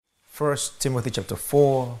First Timothy chapter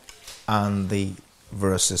 4 and the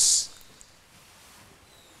verses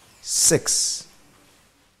 6.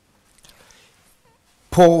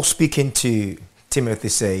 Paul speaking to Timothy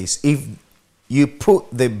says, if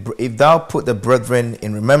thou put the brethren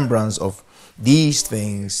in remembrance of these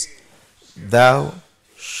things, thou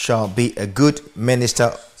shalt be a good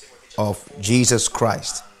minister of Jesus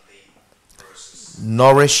Christ,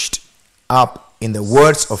 nourished up in the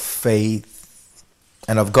words of faith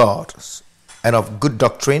and of God, and of good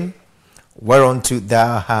doctrine, whereunto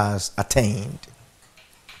thou hast attained.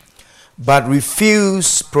 But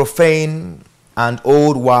refuse profane and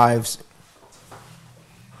old wives'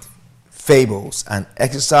 fables, and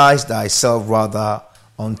exercise thyself rather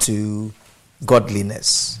unto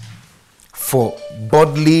godliness. For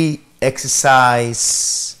bodily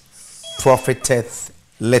exercise profiteth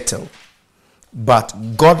little,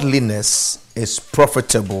 but godliness is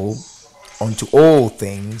profitable unto all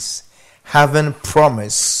things, having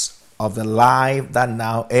promise of the life that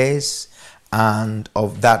now is and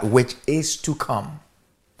of that which is to come.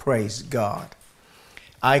 Praise God.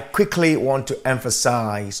 I quickly want to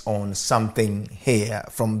emphasize on something here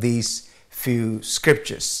from these few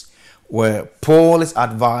scriptures where Paul is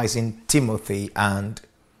advising Timothy, and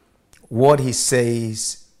what he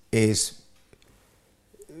says is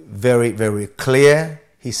very, very clear.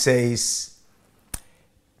 He says,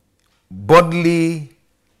 bodily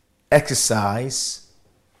exercise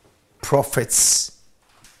profits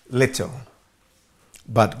little,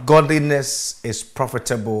 but godliness is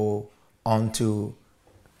profitable unto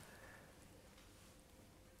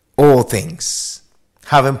all things,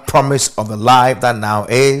 having promise of the life that now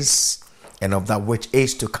is and of that which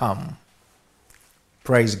is to come.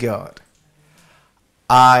 Praise God.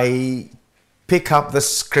 I pick up the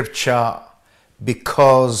scripture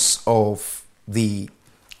because of the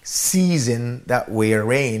season that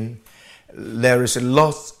we're in. There is a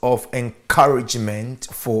lot of encouragement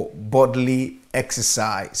for bodily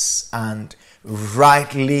exercise, and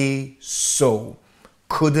rightly so.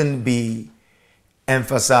 Couldn't be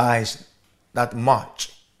emphasized that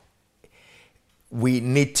much. We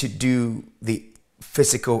need to do the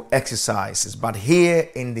physical exercises, but here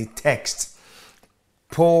in the text,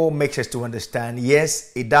 Paul makes us to understand,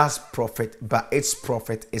 yes, it does profit, but its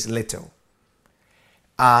profit is little.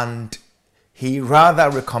 And he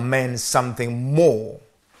rather recommends something more.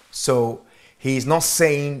 So he's not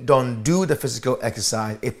saying don't do the physical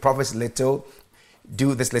exercise, it profits little,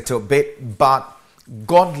 do this little bit, but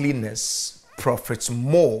godliness profits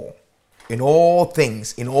more in all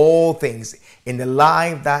things, in the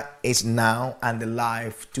life that is now and the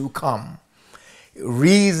life to come.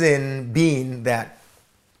 Reason being that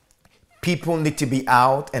people need to be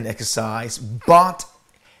out and exercise, but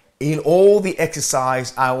in all the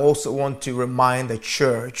exercise, I also want to remind the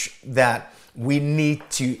church that we need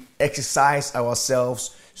to exercise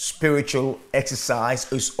ourselves. Spiritual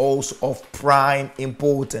exercise is also of prime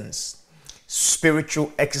importance.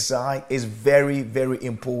 Spiritual exercise is very, very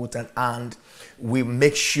important, and we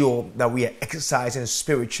make sure that we are exercising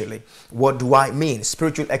spiritually. What do I mean?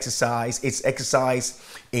 Spiritual exercise, it's exercise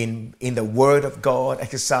in the word of God,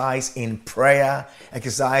 exercise in prayer,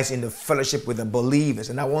 exercise in the fellowship with the believers.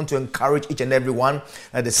 And I want to encourage each and every one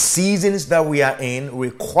that the seasons that we are in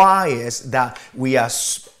requires that we are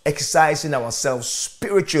exercising ourselves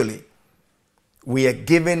spiritually. We are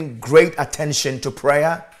giving great attention to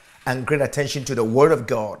prayer and great attention to the word of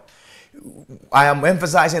God. I am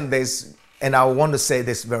emphasizing this, and I want to say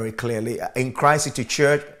this very clearly. In Christ City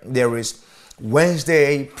Church, there is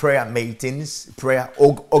Wednesday prayer meetings, prayer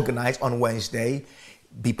organized on Wednesday.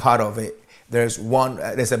 Be part of it. There's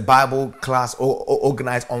a Bible class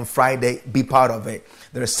organized on Friday. Be part of it.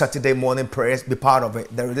 There is Saturday morning prayers. Be part of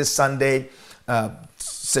it. There is this Sunday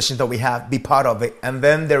session that we have. Be part of it. And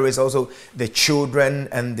then there is also the children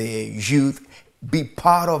and the youth. Be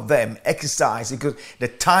part of them. Exercise, because the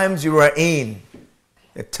times you are in,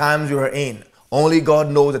 only God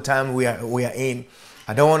knows the time we are in.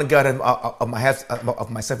 I don't want to get out of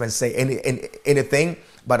myself and say anything,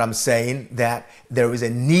 but I'm saying that there is a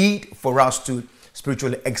need for us to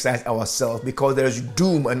spiritually exercise ourselves, because there's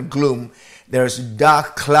doom and gloom. There's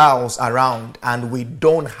dark clouds around, and we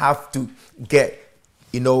don't have to get,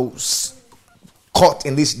 caught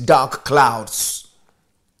in these dark clouds.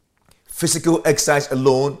 Physical exercise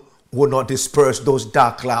alone will not disperse those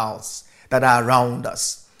dark clouds that are around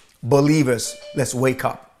us. Believers, let's wake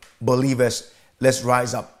up. Believers, let's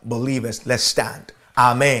rise up. Believers, let's stand.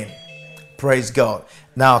 Amen. Praise God.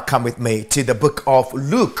 Now come with me to the book of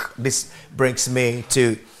Luke. This brings me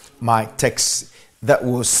to my text that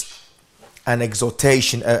was an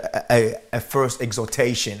exhortation, a first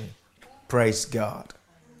exhortation Praise God.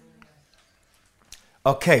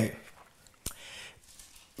 Okay.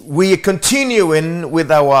 We are continuing with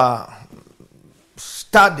our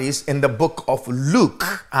studies in the book of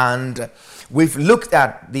Luke, and we've looked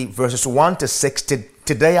at the verses 1 to 6.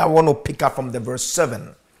 Today I want to pick up from the verse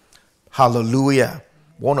 7. Hallelujah.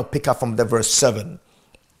 I want to pick up from the verse 7.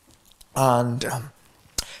 And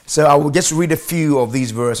so I will just read a few of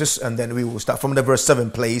these verses, and then we will start from the verse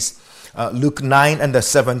 7, please. Luke 9 and the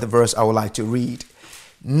 7th verse I would like to read.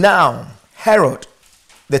 Now Herod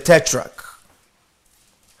the Tetrarch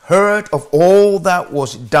heard of all that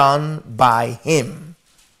was done by him,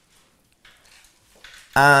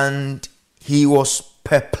 and he was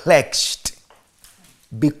perplexed,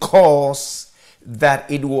 because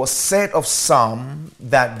that it was said of some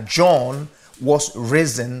that John was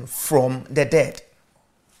risen from the dead,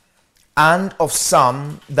 and of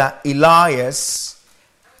some that Elias,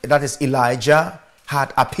 that is Elijah,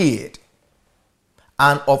 had appeared,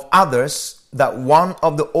 and of others that one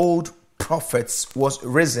of the old prophets was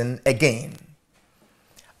risen again.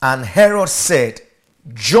 And Herod said,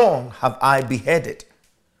 John have I beheaded,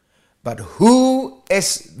 but who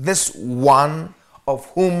is this one of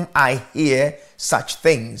whom I hear such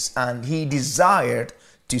things? And he desired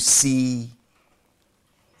to see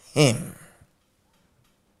him.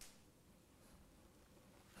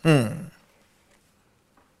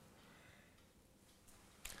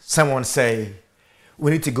 Someone say,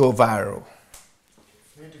 we need to go viral.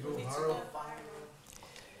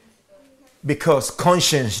 Because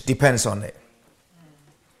conscience depends on it.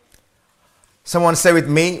 Someone say with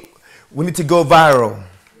me, we need to go viral.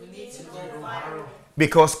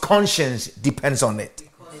 Because conscience depends on it.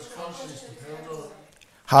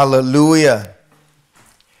 Hallelujah.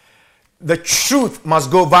 The truth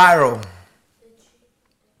must go viral.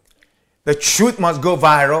 The truth must go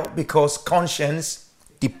viral because conscience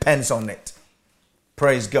depends on it.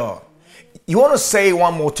 Praise God. You want to say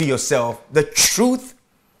one more to yourself. The truth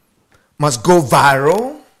must go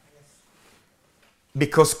viral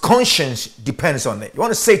because conscience depends on it. You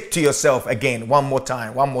want to say it to yourself again one more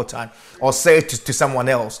time, or say it to someone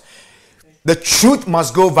else. The truth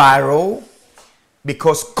must go viral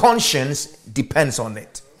because conscience depends on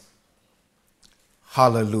it.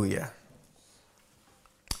 Hallelujah.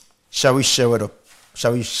 Shall we share it up?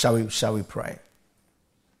 Shall we pray?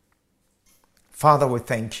 Father, we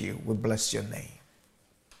thank you. We bless your name.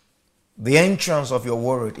 The entrance of your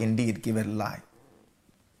word indeed giveth light.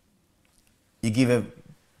 You give a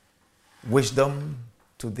wisdom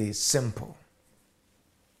to the simple,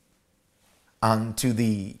 and to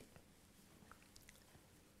the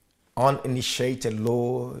uninitiated,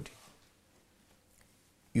 Lord,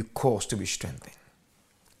 you cause to be strengthened.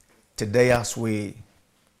 Today, as we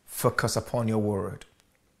focus upon your word,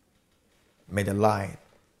 may the light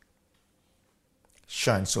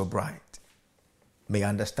shine so bright. May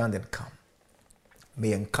understanding come.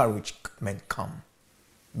 May encouragement come.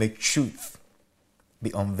 May truth be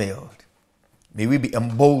unveiled. May we be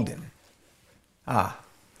emboldened. May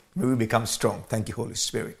we become strong. Thank you, Holy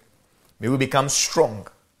Spirit. May we become strong.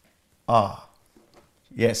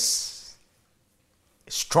 Yes.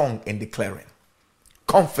 Strong in declaring.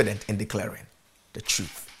 Confident in declaring the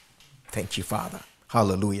truth. Thank you, Father.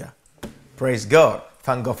 Hallelujah. Praise God.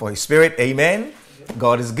 Thank God for His Spirit. Amen.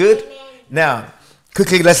 God is good. Amen. Now,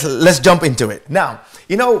 quickly, let's jump into it. Now,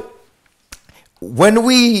 you know, when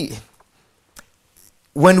we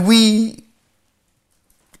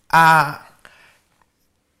are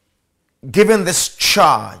given this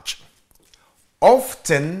charge,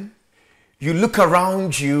 often you look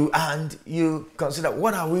around you and you consider,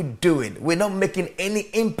 what are we doing? We're not making any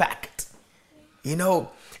impact. You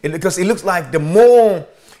know, because it looks like the more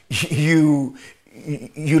you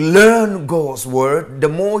learn God's word, the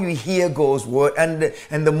more you hear God's word, and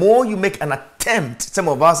the more you make an attempt. Some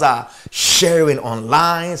of us are sharing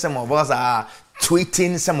online, some of us are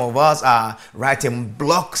tweeting, some of us are writing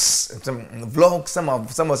blogs, some vlogs,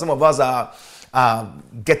 some of us are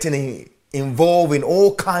getting involved in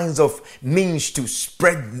all kinds of means to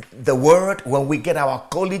spread the word. When we get our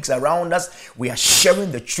colleagues around us, we are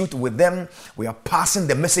sharing the truth with them. We are passing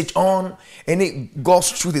the message on.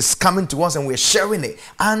 God's truth is coming to us and we're sharing it.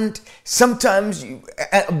 And sometimes,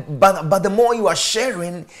 but the more you are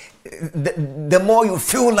sharing, the more you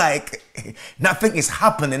feel like nothing is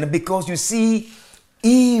happening, because you see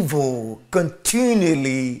evil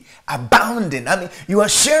continually abounding. I mean, you are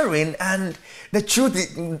sharing, and the truth,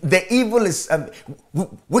 the evil is,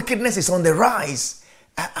 wickedness is on the rise,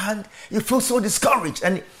 and you feel so discouraged,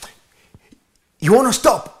 and you want to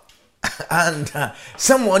stop. And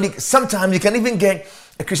sometimes you can even get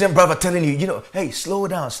a Christian brother telling you, hey, slow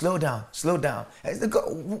down, slow down, slow down.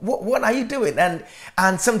 What are you doing?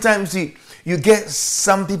 And sometimes you get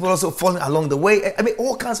some people also falling along the way. I mean,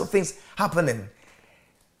 all kinds of things happening.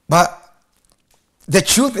 But the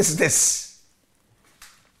truth is this.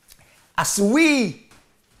 As we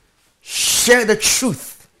share the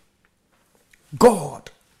truth,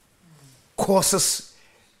 God causes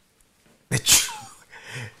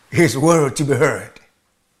His word to be heard.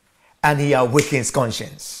 And He awakens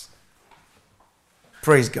conscience.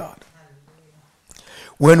 Praise God.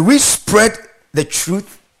 When we spread the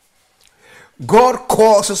truth, God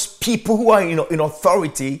causes people who are in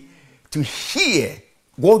authority to hear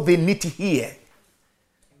what they need to hear.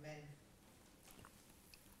 Amen.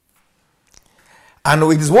 And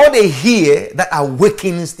it is what they hear that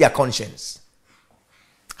awakens their conscience.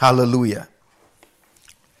 Hallelujah.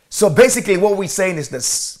 So basically what we're saying is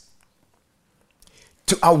this.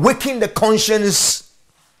 To awaken the conscience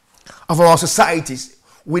of our societies,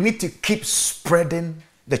 we need to keep spreading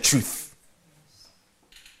the truth.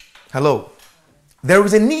 Hello. There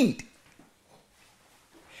is a need.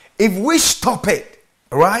 If we stop it,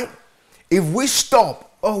 right? If we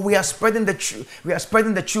stop, we are spreading the truth. We are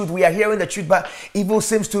spreading the truth. We are hearing the truth, but evil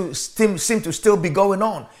seems to still be going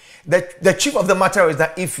on. The truth of the matter is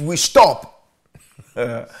that if we stop,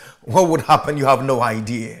 what would happen? You have no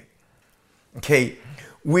idea. Okay.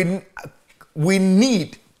 We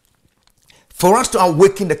need, for us to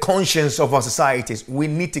awaken the conscience of our societies, we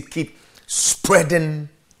need to keep spreading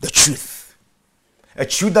the truth. A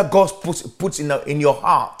truth that God puts in your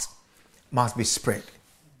heart must be spread.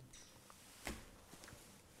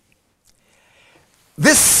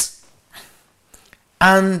 This,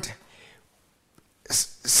 and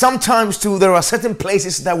sometimes too, there are certain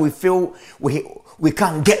places that we feel we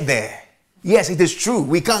can't get there. Yes, it is true.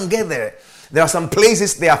 We can't get there. There are some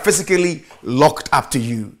places they are physically locked up to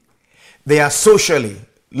you. They are socially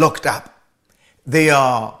locked up. They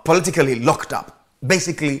are politically locked up.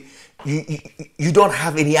 Basically, you don't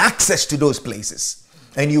have any access to those places.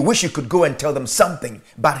 And you wish you could go and tell them something.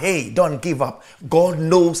 But hey, don't give up. God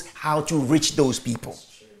knows how to reach those people.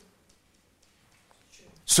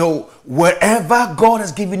 So wherever God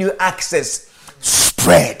has given you access,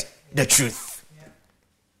 spread the truth.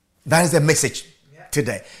 That is the message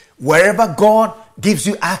today. Wherever God gives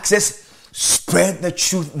you access, spread the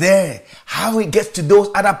truth there. How it gets to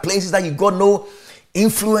those other places that you got no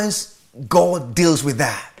influence, God deals with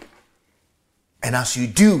that. And as you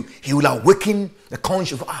do, He will awaken the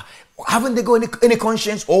conscience. Haven't they got any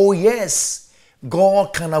conscience? Oh yes.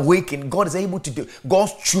 God can awaken. God is able to do it.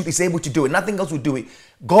 God's truth is able to do it. Nothing else will do it.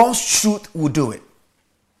 God's truth will do it.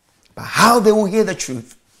 But how they will hear the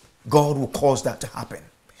truth, God will cause that to happen.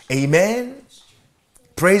 Amen.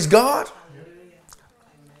 Praise God.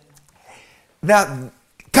 Now,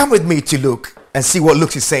 come with me to Luke and see what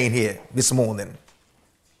Luke is saying here this morning.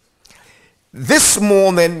 This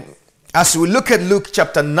morning, as we look at Luke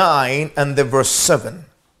chapter 9 and the verse 7,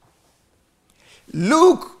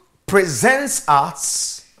 Luke presents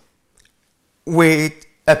us with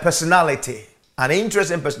a personality, an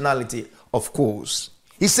interesting personality, of course.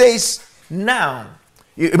 He says, now,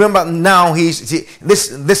 you remember now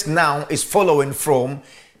this now is following from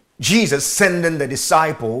Jesus sending the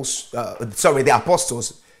disciples, the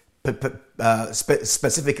apostles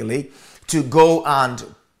specifically, to go and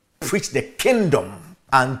preach the kingdom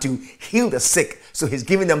and to heal the sick. So He's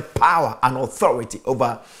giving them power and authority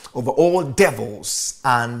over all devils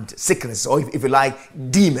and sicknesses, or if you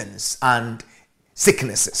like, demons and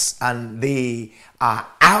sicknesses. And they are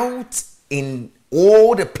out in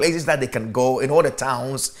all the places that they can go, in all the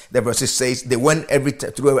towns. The verse says they went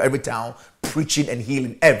through every town, preaching and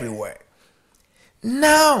healing everywhere.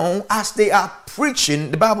 Now, as they are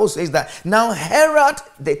preaching, the Bible says that now Herod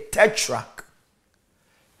the Tetrarch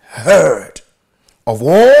heard of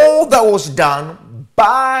all that was done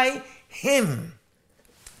by him.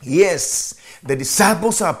 Yes, the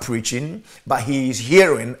disciples are preaching, but he is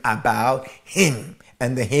hearing about him.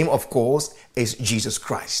 And the him, of course, is Jesus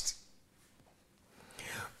Christ.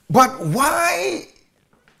 But why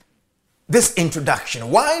this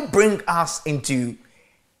introduction? Why bring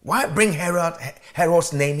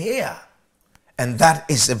Herod's name here? And that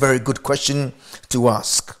is a very good question to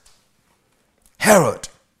ask. Herod.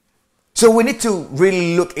 So we need to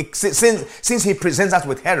really look, since he presents us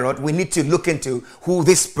with Herod, we need to look into who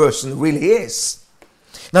this person really is.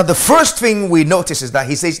 Now the first thing we notice is that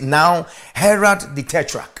he says, now Herod the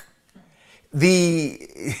Tetrarch.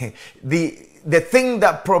 The thing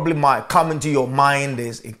that probably might come into your mind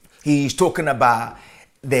is he's talking about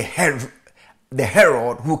the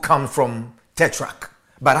Herod who comes from Tetrarch.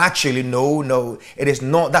 But actually, no, it is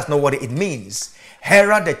not. That's not what it means.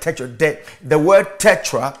 Herod the Tetrarch. The word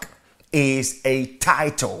Tetrarch is a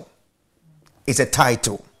title. It's a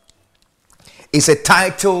title. It's a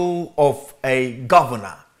title of a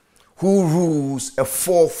governor who rules a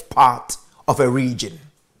fourth part of a region.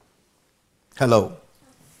 Hello.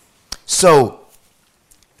 So,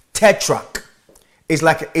 Tetrarch is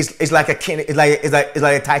like a king. It's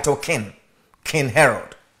like a title king. King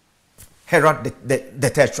Herod. Herod the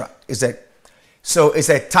Tetrarch is a. So it's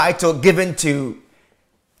a title given to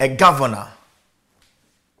a governor,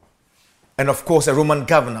 and of course a Roman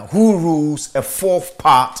governor who rules a fourth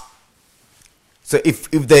part. So if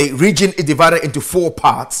the region is divided into four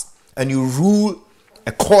parts and you rule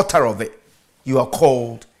a quarter of it, you are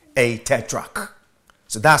called a tetrarch.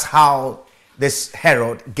 So that's how this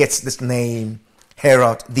Herod gets this name,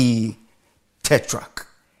 Herod the Tetrarch.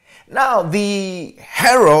 Now, the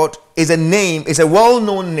Herod is a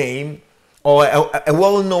well-known name, or a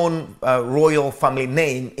well-known royal family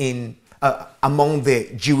name in among the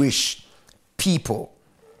Jewish people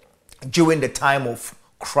during the time of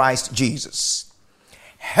Christ Jesus.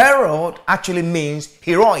 Herod actually means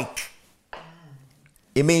heroic.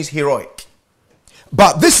 It means heroic.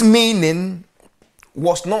 But this meaning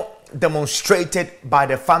was not demonstrated by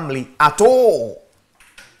the family at all.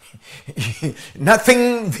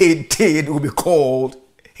 Nothing they did will be called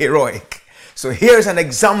heroic. So here's an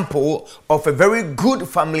example of a very good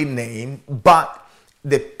family name, but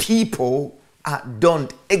the people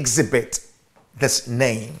don't exhibit this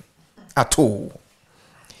name at all.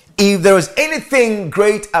 If there is anything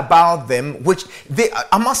great about them, which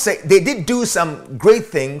I must say, they did do some great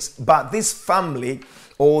things, but this family,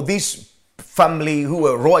 or this family who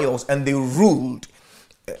were royals and they ruled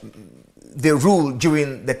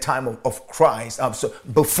during the time of Christ, so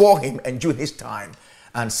before him and during his time,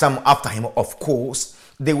 and some after him, of course,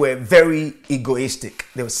 they were very egoistic.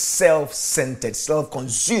 They were self-centered,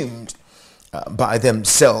 self-consumed by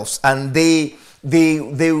themselves. And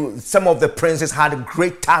some of the princes had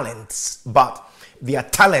great talents, but their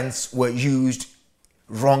talents were used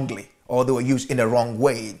wrongly, or they were used in a wrong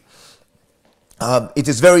way. It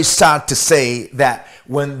is very sad to say that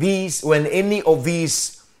when any of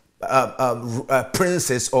these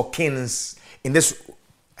princes or kings in this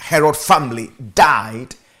Herod family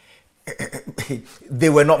died, they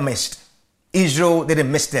were not missed. Israel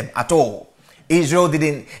didn't miss them at all.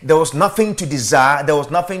 There was nothing to desire, there was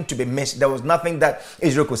nothing to be missed, there was nothing that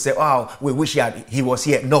Israel could say, oh, we wish he was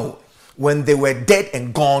here. No. When they were dead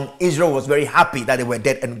and gone, Israel was very happy that they were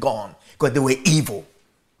dead and gone, because they were evil.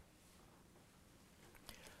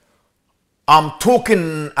 I'm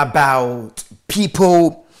talking about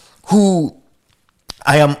people who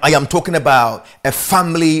I am talking about a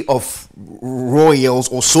family of royals,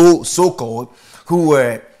 or so-called,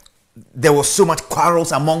 there was so much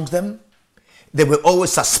quarrels among them. They were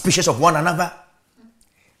always suspicious of one another.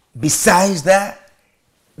 Besides that,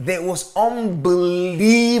 there was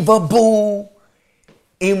unbelievable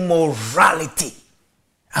immorality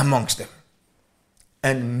amongst them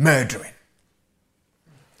and murdering.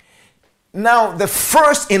 Now, the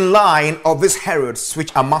first in line of this Herod,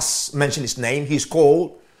 which I must mention his name, he's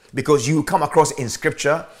called, because you come across in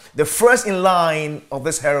scripture, the first in line of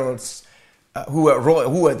this Herods, who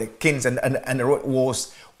were the kings and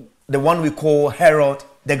was the one we call Herod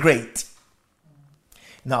the Great.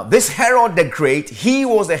 Now, this Herod the Great, he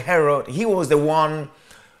was the one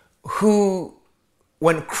who,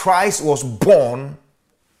 when Christ was born,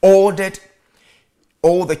 ordered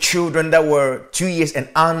all the children that were 2 years and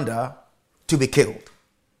under to be killed.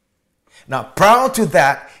 Now, prior to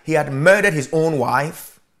that, he had murdered his own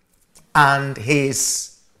wife and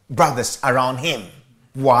his brothers around him.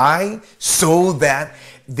 Why? So that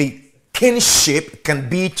the kinship can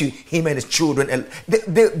be to him and his children. And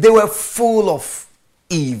they were full of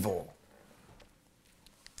evil.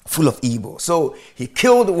 Full of evil. So he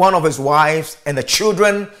killed one of his wives, and the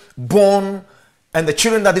children born, and the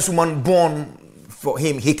children that this woman born for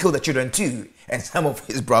him, he killed the children too, and some of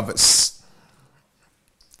his brothers.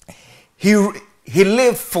 He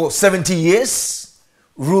lived for 70 years,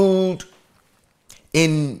 ruled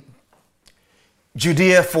in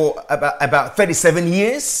Judea for about 37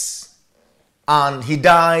 years, and he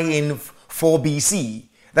died in 4 BC.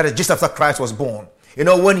 That is just after Christ was born. You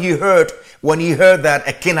know, when he heard that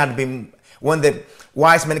a king had been, when the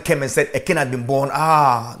wise men came and said a king had been born,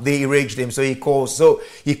 they enraged him. So he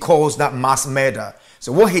calls that mass murder.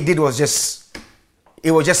 So what he did was just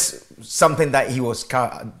something that was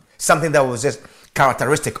just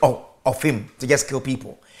characteristic of him, to just kill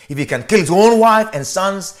people. If he can kill his own wife and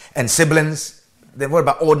sons and siblings, then what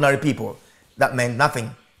about ordinary people? that meant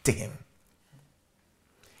nothing to him.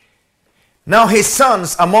 Now his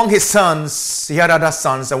sons, among his sons, he had other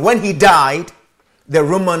sons, and when he died, the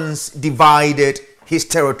Romans divided his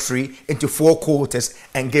territory into 4 quarters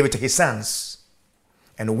and gave it to his sons.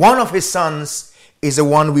 And one of his sons is the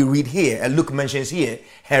one we read here, and Luke mentions here,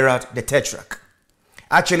 Herod the Tetrarch.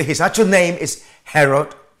 Actually, his actual name is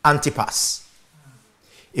Herod Antipas.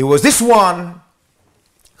 It was this one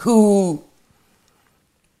who,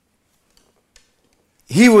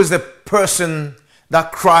 he was the person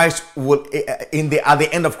that Christ will, at the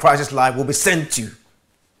end of Christ's life, will be sent to.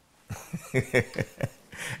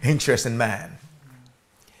 Interesting man.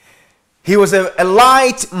 He was a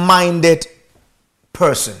light-minded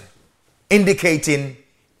person, indicating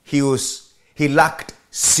he lacked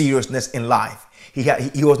seriousness in life.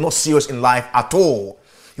 He was not serious in life at all.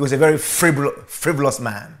 He was a very frivolous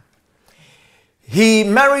man. He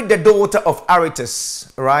married the daughter of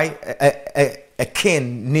Aretas, right? A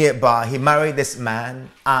king nearby. He married this man,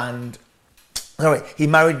 and he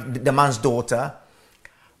married the man's daughter.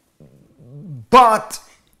 But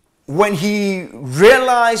when he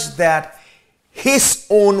realized that his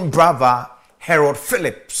own brother, Herod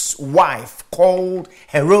Philip's wife, called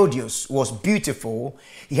Herodias, was beautiful,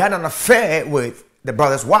 he had an affair with the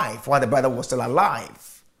brother's wife while the brother was still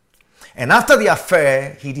alive. And after the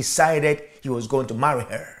affair, he decided he was going to marry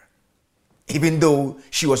her, even though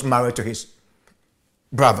she was married to his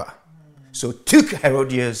brother. So took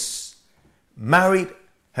Herodias, married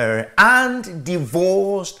her, and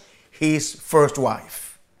divorced his first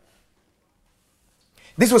wife.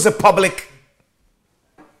 This was a public.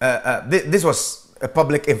 This was a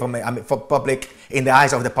public information. I mean, for public, in the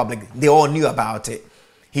eyes of the public, they all knew about it.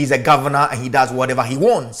 He's a governor and he does whatever he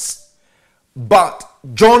wants. But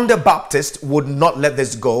John the Baptist would not let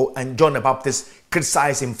this go, and John the Baptist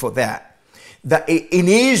criticized him for that. That in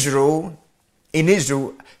Israel,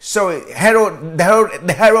 so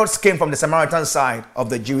the Herods came from the Samaritan side of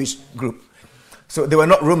the Jewish group. So they were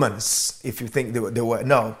not Romans, if you think they were.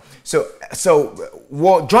 No. So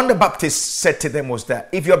what John the Baptist said to them was that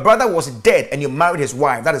if your brother was dead and you married his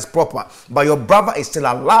wife, that is proper. But your brother is still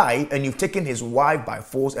alive and you've taken his wife by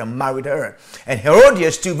force and married her. And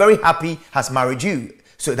Herodias, too, very happy, has married you.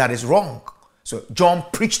 So that is wrong. So John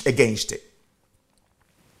preached against it.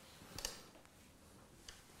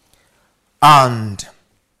 And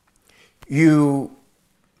it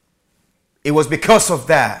was because of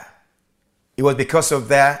that.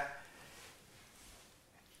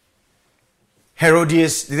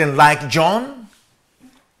 Herodias didn't like John,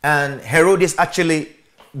 and Herodias actually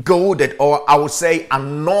goaded, or I would say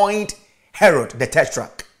anointed Herod the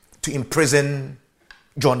Tetrarch to imprison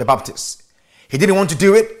John the Baptist. He didn't want to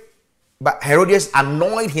do it, but Herodias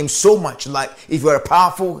annoyed him so much, like, if you're a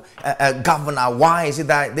powerful governor, why is it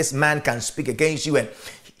that this man can speak against you? And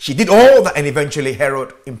she did all that, and eventually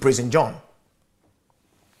Herod imprisoned John.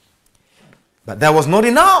 But that was not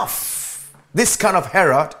enough. This kind of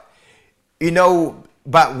Herod,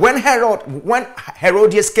 but when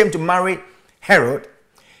Herodias came to marry Herod,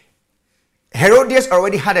 Herodias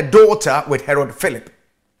already had a daughter with Herod Philip.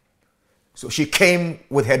 So she came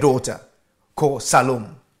with her daughter called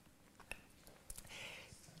Salome.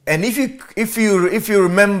 And if you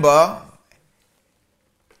remember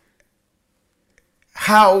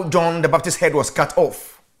how John the Baptist's head was cut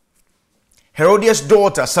off, Herodias'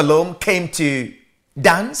 daughter Salome came to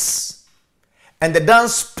dance, and the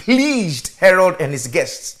dance pleased Herod and his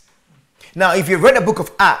guests. Now, if you've read the book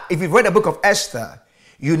of Esther,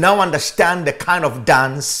 you now understand the kind of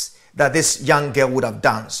dance that this young girl would have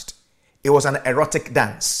danced. It was an erotic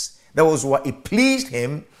dance. That was what it pleased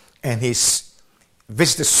him and his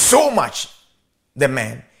visitors so much. The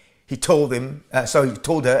man, he told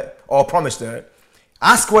her, or promised her,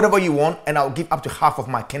 ask whatever you want and I'll give up to half of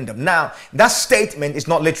my kingdom. Now, that statement is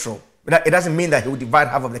not literal. It doesn't mean that he will divide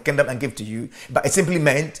half of the kingdom and give to you, but it simply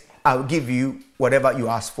meant, I'll give you whatever you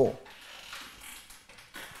ask for.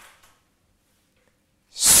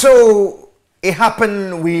 So it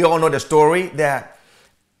happened, we all know the story, that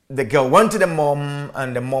the girl went to the mom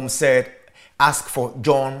and the mom said, ask for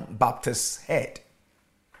John Baptist's head.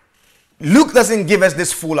 Luke doesn't give us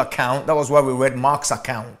this full account. That was why we read Mark's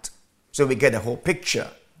account. So we get the whole picture.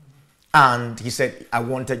 And he said, I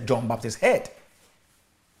wanted John Baptist's head.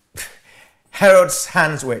 Herod's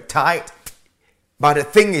hands were tied. But the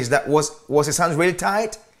thing is that was his hands really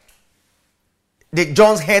tied? Did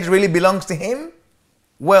John's head really belong to him?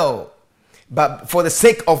 Well, but for the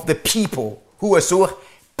sake of the people who were so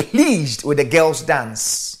pleased with the girl's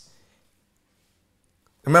dance.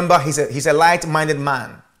 Remember, he's a light-minded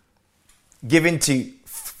man, given to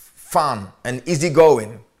fun and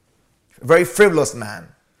easygoing. a very frivolous man.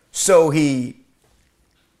 So he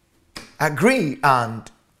agreed and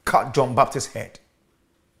cut John Baptist's head.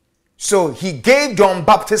 So he gave John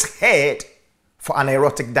Baptist's head for an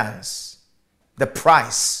erotic dance. The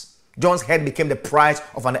price. John's head became the price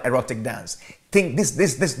of an erotic dance. Think this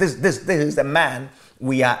is the man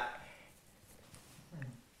we are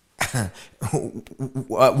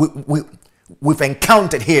we've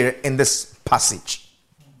encountered here in this passage.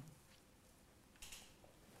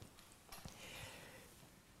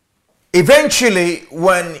 Eventually,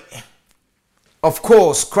 when, of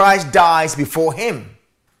course, Christ dies before him,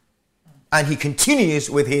 and he continues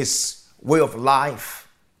with his way of life.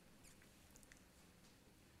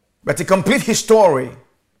 But to complete his story,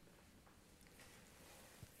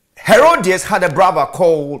 Herodias had a brother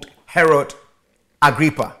called Herod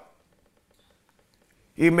Agrippa.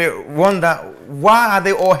 You may wonder, why are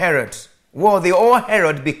they all Herod? Well, they all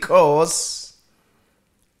Herod because,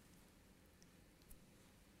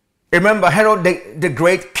 remember, Herod the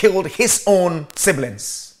Great killed his own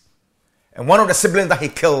siblings. And one of the siblings that he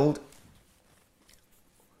killed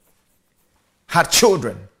had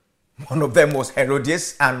children. One of them was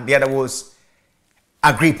Herodias and the other was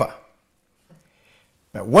Agrippa.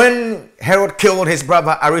 But when Herod killed his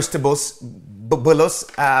brother Aristobulus,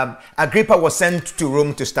 Agrippa was sent to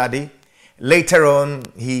Rome to study. Later on,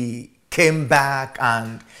 he came back,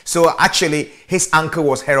 and so actually his uncle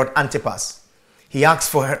was Herod Antipas. He asked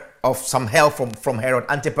for some help from Herod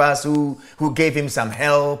Antipas, who gave him some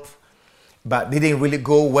help, but didn't really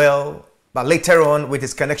go well. But later on, with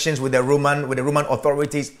his connections with the Roman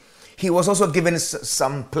authorities, he was also given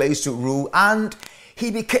some place to rule, and he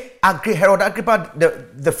became Herod Agrippa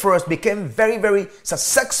the first became very, very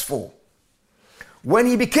successful. When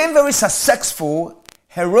he became very successful,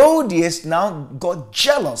 Herodias now got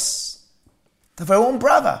jealous of her own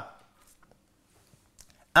brother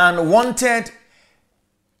and wanted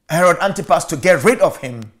Herod Antipas to get rid of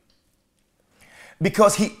him,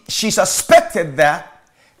 because she suspected that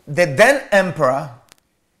the then emperor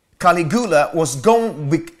Caligula was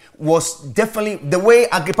definitely, the way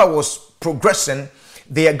Agrippa was progressing,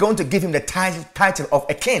 they are going to give him the title of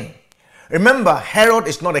a king. Remember, Herod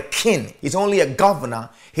is not a king. He's only a governor.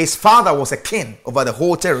 His father was a king over the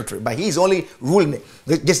whole territory, but he's only ruling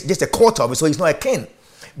just a quarter of it, so he's not a king.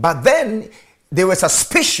 But then they were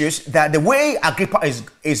suspicious that the way Agrippa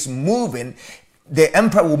is moving, the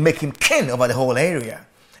emperor will make him king over the whole area.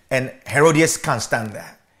 And Herodias can't stand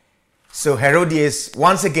that. So Herodias,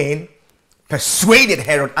 once again, persuaded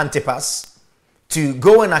Herod Antipas to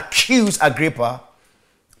go and accuse Agrippa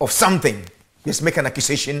of something. Just make an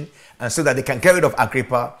accusation, and so that they can get rid of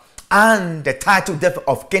Agrippa, and the title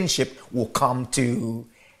of kingship will come to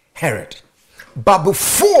Herod. But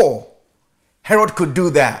before Herod could do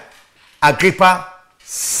that, Agrippa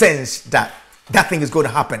sensed that thing is going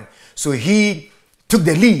to happen. So he took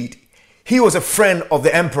the lead. He was a friend of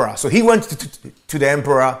the emperor. So he went to the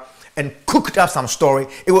emperor and cooked up some story.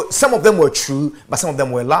 Some of them were true, but some of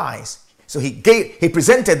them were lies. So he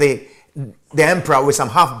presented the emperor with some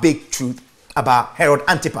half-baked truth about Herod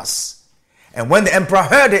Antipas. And when the emperor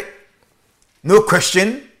heard it, no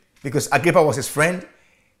question, because Agrippa was his friend,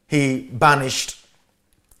 he banished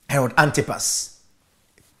Herod Antipas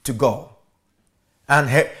to Gaul. And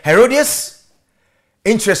Herodias,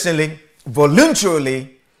 interestingly,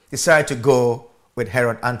 voluntarily decided to go with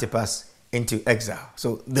Herod Antipas into exile.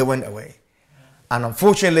 So they went away. And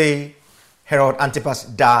unfortunately, Herod Antipas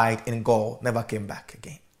died in Gaul, never came back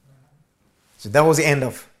again. So that was the end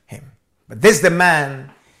of him. But this is the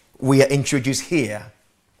man we are introduced here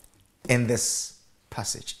in this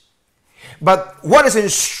passage. But what is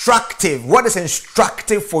instructive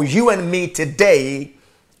for you and me today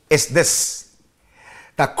is this: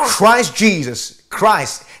 that Christ Jesus,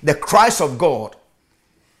 the Christ of God,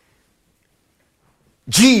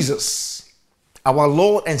 Jesus, our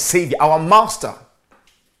Lord and Savior, our Master,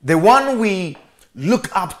 the one we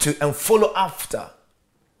look up to and follow after,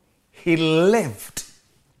 he lived.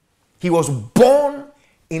 He was born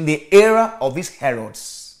in the era of these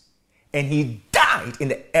Herods, and he died in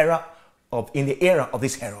the era of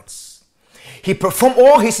these Herods. He performed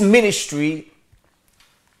all his ministry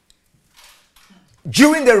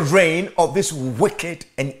during the reign of these wicked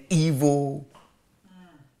and evil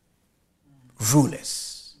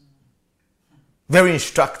rulers. Very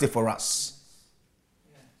instructive for us.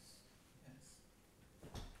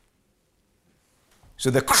 So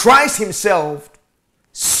the Christ himself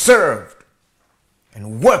served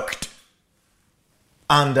and worked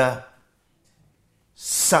under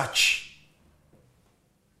such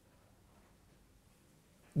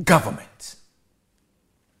government.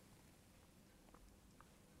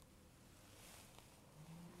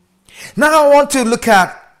 Now I want to look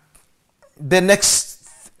at the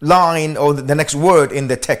next line or the next word in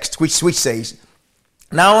the text, which says,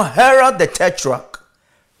 now Herod the Tetrarch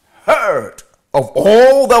heard of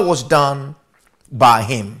all that was done by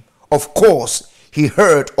him. Of course, he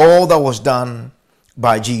heard all that was done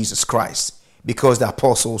by Jesus Christ because the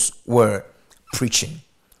apostles were preaching.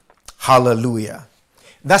 Hallelujah.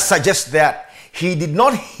 That suggests that he did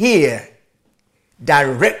not hear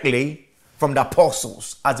directly from the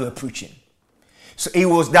apostles as they were preaching. So it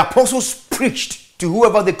was the apostles preached to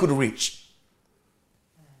whoever they could reach.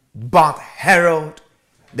 But Herod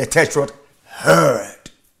the Tetrarch heard.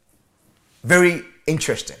 Very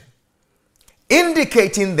interesting.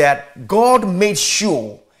 Indicating that God made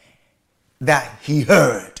sure that he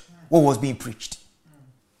heard what was being preached.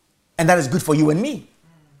 And that is good for you and me.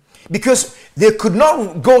 Because they could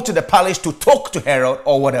not go to the palace to talk to Herod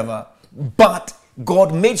or whatever, but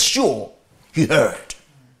God made sure he heard.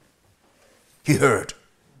 He heard.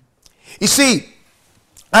 You see,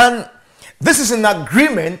 and this is in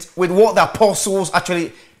agreement with what the apostles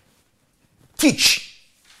actually teach.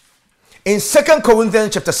 In 2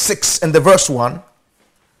 Corinthians chapter 6 and the verse 1,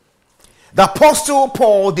 the apostle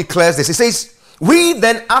Paul declares this. He says, we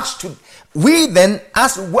then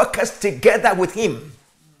as workers together with him.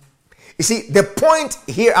 You see, the point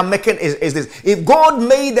here I'm making is this. If God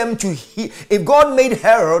made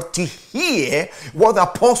Herod to hear what the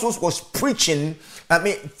apostles was preaching,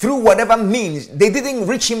 through whatever means, they didn't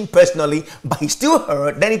reach him personally, but he still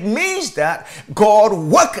heard, then it means that God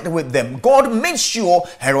worked with them. God made sure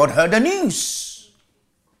Herod heard the news.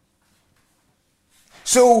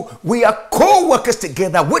 So we are co-workers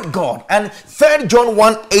together with God. And 3 John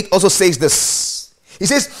 1:8 also says this. He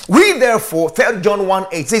says, we therefore, 3 John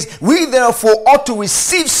 1:8 says, we therefore ought to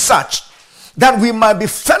receive such that we might be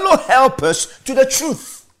fellow helpers to the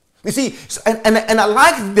truth. You see, and I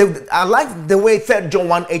like the way 3 John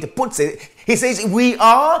 1:8 puts it. He says, if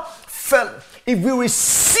we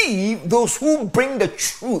receive those who bring the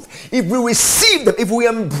truth, if we receive them, if we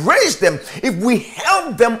embrace them, if we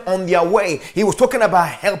help them on their way. He was talking about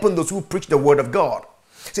helping those who preach the word of God.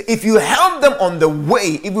 So if you help them on the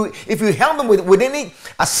way, if you help them with any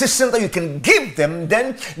assistance that you can give them,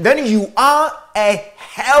 then you are a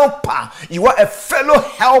helper. You are a fellow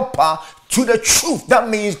helper to the truth. That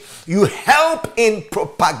means you help in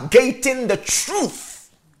propagating the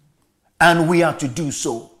truth. And we are to do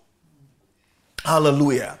so.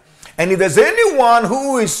 Hallelujah. And if there's anyone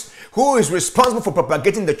who is responsible for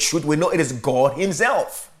propagating the truth, we know it is God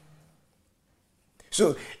himself.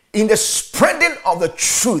 So in the spreading of the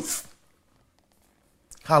truth,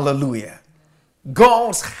 hallelujah,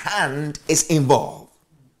 God's hand is involved.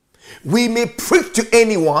 We may preach to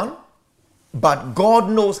anyone, but God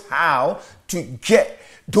knows how to get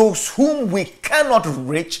those whom we cannot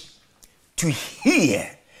reach to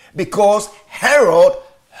hear, because Herod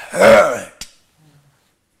heard.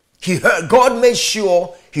 He heard. God made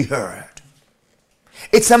sure he heard.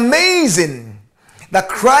 It's amazing that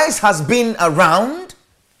Christ has been around.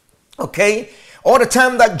 Okay, all the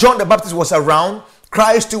time that John the Baptist was around,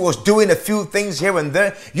 Christ too was doing a few things here and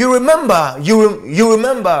there. You remember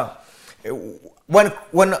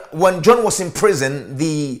when John was in prison,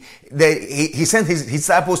 he sent his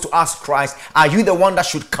disciples to ask Christ, "Are you the one that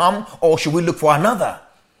should come, or should we look for another?"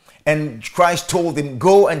 And Christ told him,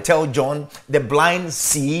 "Go and tell John, the blind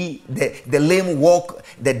see, the lame walk,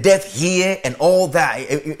 the deaf hear, and all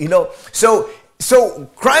that." You know, so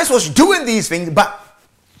Christ was doing these things, but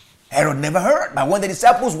Herod never heard. But when the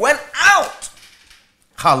disciples went out,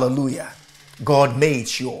 hallelujah, God made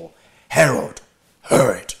sure Herod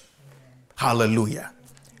heard. Hallelujah.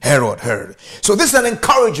 Herod heard. So this is an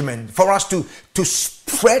encouragement for us to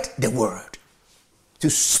spread the word. To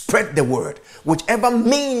spread the word. Whichever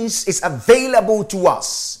means is available to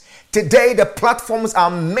us. Today the platforms are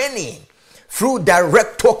many. Through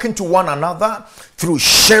direct talking to one another, through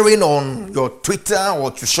sharing on your Twitter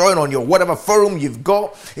or to sharing on your whatever forum you've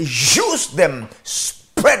got, use them.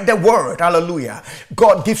 Spread the word. Hallelujah.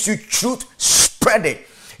 God gives you truth. Spread it.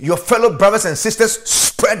 Your fellow brothers and sisters,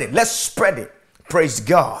 spread it. Let's spread it. Praise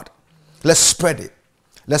God. Let's spread it.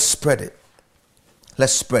 Let's spread it.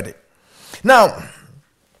 Let's spread it. Now,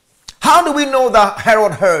 how do we know that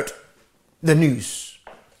Herod heard the news?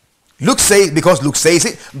 Luke says, because Luke says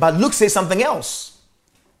it, but Luke says something else.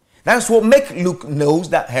 That's what makes Luke knows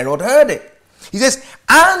that Herod heard it. He says,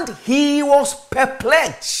 and he was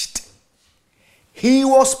perplexed. He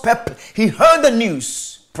heard the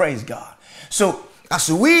news. Praise God. So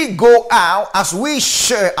as we go out, as we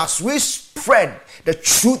share, as we spread the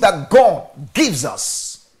truth that God gives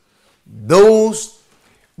us, those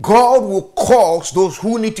God will cause those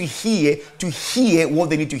who need to hear what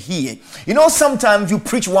they need to hear. You know, sometimes you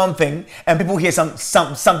preach one thing and people hear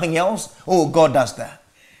something else. Oh, God does that.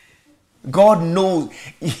 God knows.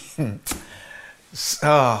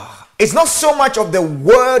 It's not so much of the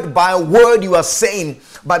word by word you are saying,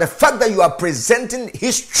 but the fact that you are presenting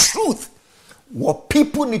his truth. What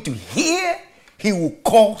people need to hear, he will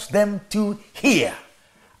cause them to hear.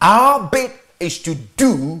 Our bit is to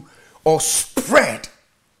do or spread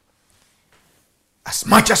as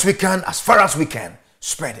much as we can, as far as we can,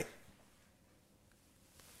 spread it.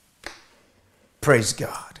 Praise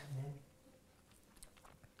God.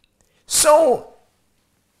 So,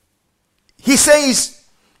 he says,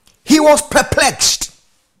 he was perplexed.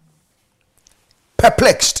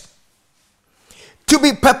 Perplexed. To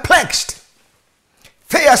be perplexed.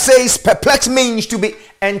 Thayer says perplexed means to be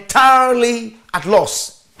entirely at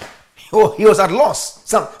loss. He was at loss.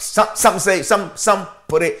 Some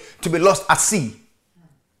put it to be lost at sea.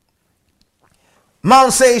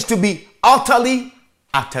 Man says to be utterly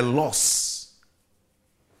at a loss.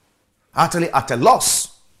 Utterly at a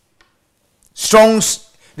loss.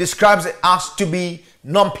 Strong's describes it as to be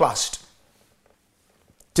nonplussed.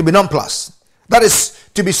 To be nonplussed. That is,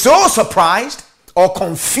 to be so surprised or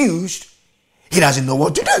confused, he doesn't know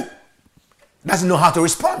what to do. Doesn't know how to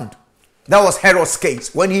respond. That was Herod's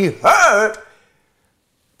case. When he heard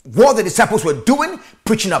what the disciples were doing,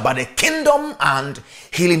 preaching about the kingdom and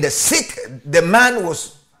healing the sick, the man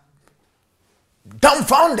was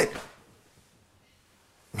dumbfounded.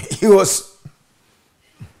 He was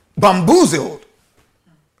bamboozled.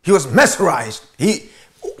 He was mesmerized.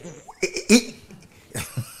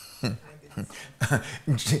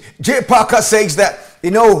 J. Parker says that,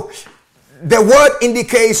 the word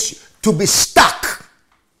indicates to be stuck.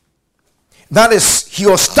 That is, he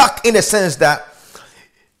was stuck in the sense that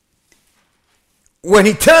when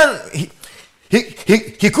he turned, he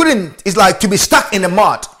couldn't, it's like to be stuck in the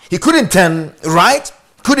mud. He couldn't turn right,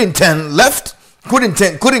 couldn't turn left,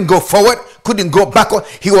 couldn't go forward, couldn't go backward.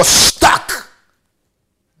 He was stuck.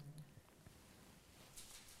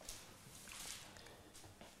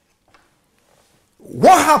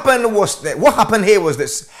 What happened here was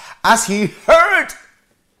this. As he heard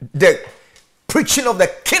the preaching of the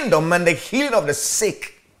kingdom and the healing of the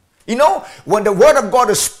sick, when the word of God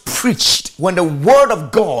is preached,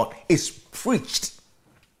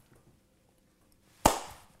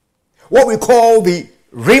 what we call the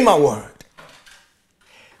Rhema word,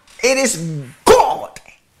 it is God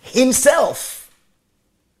himself.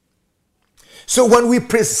 So when we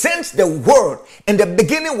present the word, in the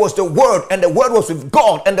beginning was the word, and the word was with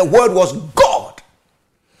God, and the word was God.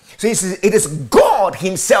 So it is God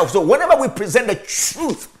himself. So whenever we present the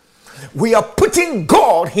truth, we are putting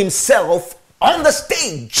God himself on the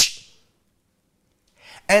stage.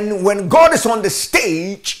 And when God is on the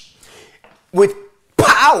stage with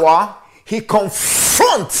power, he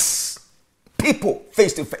confronts people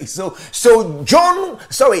face to face. So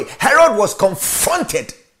Herod was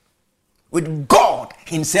confronted with God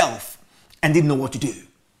himself and didn't know what to do.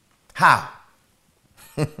 How?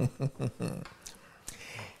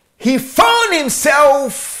 He found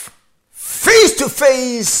himself face to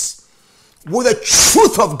face with the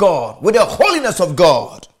truth of God, with the holiness of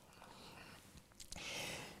God.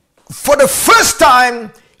 For the first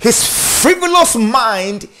time, his frivolous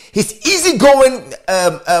mind, his easygoing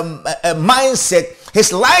mindset,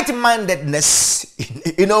 his light-mindedness,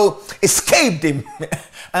 escaped him.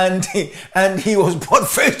 And he was brought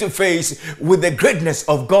face to face with the greatness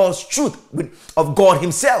of God's truth, of God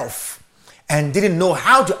himself, and didn't know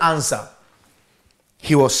how to answer.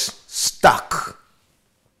 He was stuck.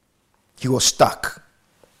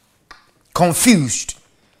 Confused,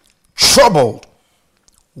 troubled,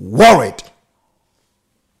 worried.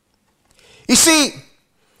 You see,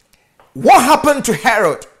 what happened to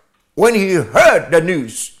Herod when he heard the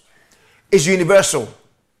news is universal.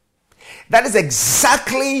 That is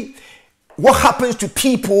exactly what happens to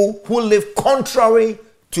people who live contrary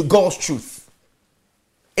to God's truth.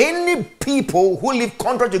 Any people who live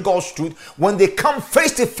contrary to God's truth, when they come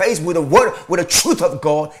face to face with the word, with the truth of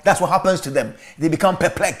God, that's what happens to them. They become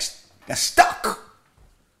perplexed. They're stuck.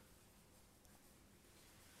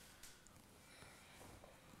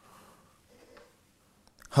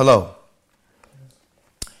 Hello.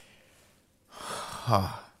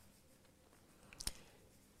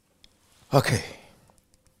 Okay.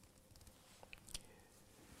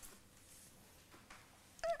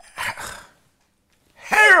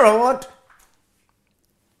 Herod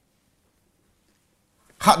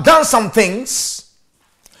had done some things.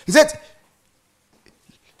 He said,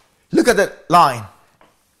 look at the line.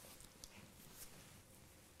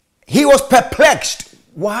 He was perplexed.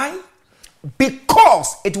 Why?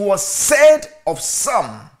 Because it was said of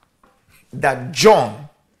some that John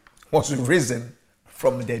was risen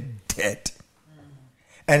from the dead,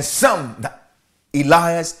 and some that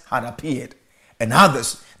Elias had appeared, and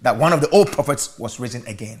others that one of the old prophets was risen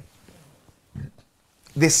again.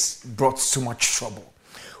 This brought so much trouble.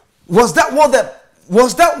 Was that what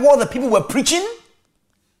the people were preaching?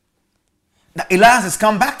 That Elias has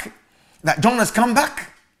come back? That John has come back?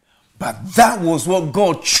 But that was what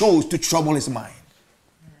God chose to trouble his mind.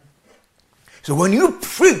 So when you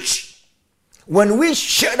preach, when we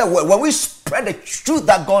share the word, when we spread the truth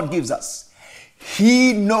that God gives us,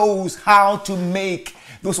 he knows how to make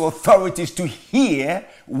those authorities to hear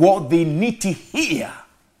what they need to hear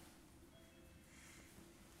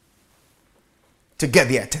to get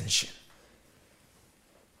their attention.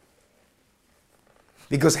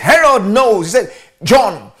 Because Herod knows, he said,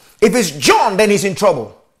 John, if it's John, then he's in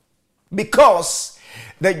trouble. Because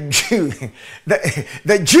the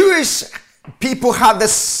Jewish people had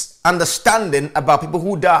this understanding about people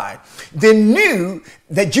who died. They knew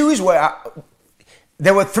the Jews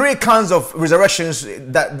there were three kinds of resurrections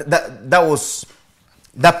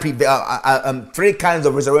three kinds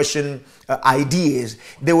of resurrection ideas.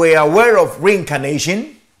 They were aware of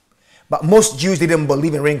reincarnation, but most Jews didn't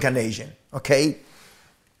believe in reincarnation. Okay?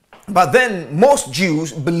 But then most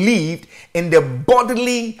Jews believed in the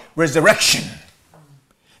bodily resurrection.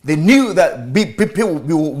 They knew that people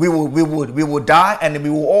we will die and we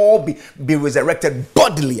will all be resurrected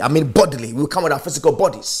bodily. I mean bodily. We will come with our physical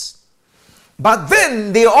bodies. But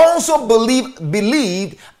then they also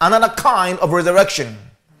believed another kind of resurrection.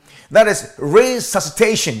 That is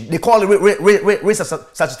resuscitation. They call it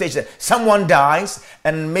resuscitation. Someone dies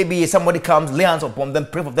and maybe somebody comes, lay hands upon them,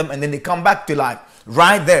 pray for them, and then they come back to life.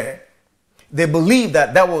 Right there. They believe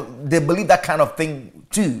they believe that kind of thing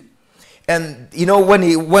too. And you know, when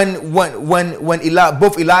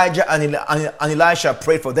both Elijah and Elisha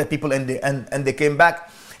prayed for dead people and they came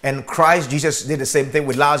back, and Christ Jesus did the same thing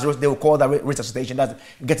with Lazarus, they will call that resuscitation. That's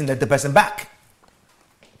getting the person back.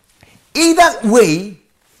 Either way,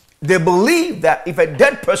 they believe that if a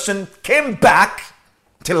dead person came back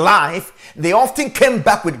to life, they often came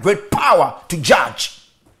back with great power to judge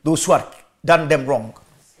those who had done them wrong.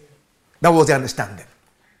 That was the understanding.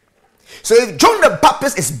 So if John the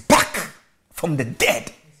Baptist is back from the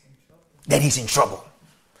dead, then he's in trouble.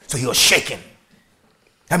 So he was shaken.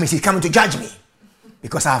 That means he's coming to judge me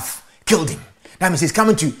because I've killed him. That means he's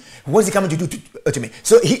coming to, what is he coming to do to me?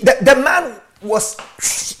 So the man was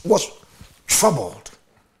troubled.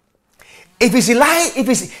 If it's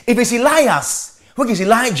Elias, who is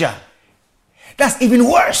Elijah, that's even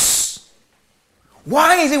worse.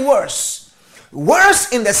 Why is it worse?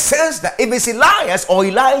 Worse in the sense that if it's Elias or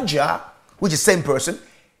Elijah, which is the same person,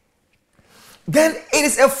 then it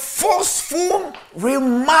is a forceful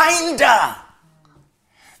reminder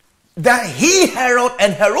that he, Herod,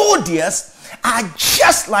 and Herodias are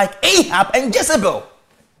just like Ahab and Jezebel.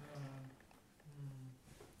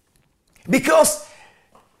 Because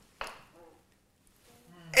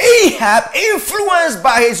Ahab, influenced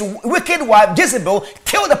by his wicked wife Jezebel,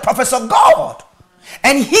 killed the prophets of God.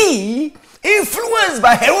 And he, influenced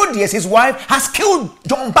by Herodias, his wife, has killed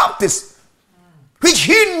John Baptist, which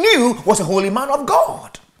he knew was a holy man of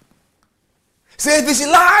God. So if it's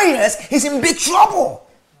Elias, he's in big trouble.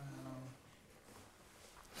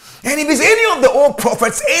 And if it's any of the old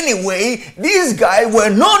prophets anyway, these guys were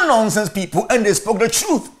no-nonsense people and they spoke the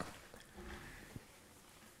truth.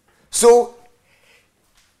 So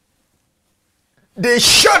they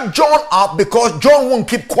shut John up because John won't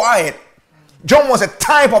keep quiet. John was a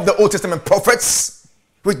type of the Old Testament prophets,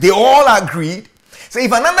 which they all agreed. So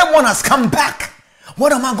if another one has come back,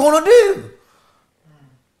 what am I going to do?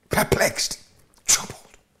 Perplexed, troubled.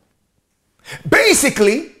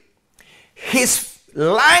 Basically, his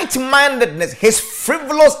light-mindedness, his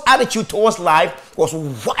frivolous attitude towards life was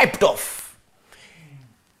wiped off.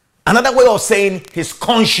 Another way of saying his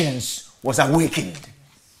conscience was awakened.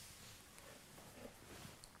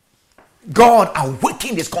 God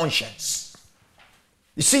awakened his conscience.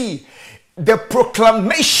 You see, the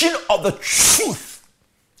proclamation of the truth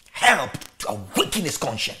helped to awaken his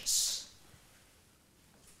conscience.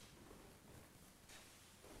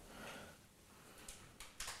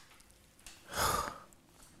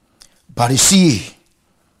 But you see,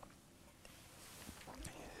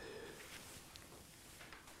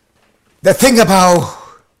 the thing about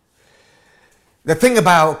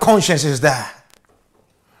conscience is that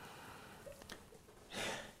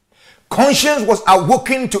conscience was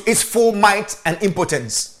awoken to its full might and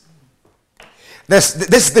impotence. There's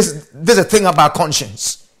a thing about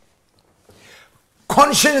conscience.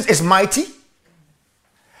 Conscience is mighty,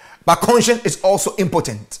 but conscience is also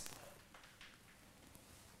impotent.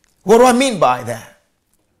 What do I mean by that?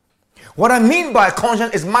 What I mean by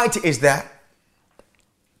conscience is mighty is that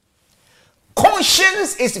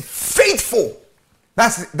conscience is faithful.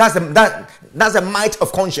 That's the might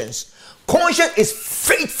of conscience. Conscience is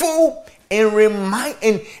faithful in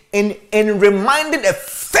reminding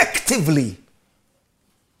effectively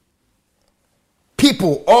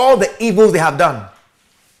people all the evils they have done.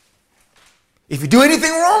 If you do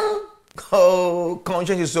anything wrong,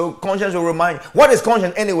 conscience will remind you. What is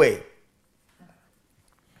conscience anyway?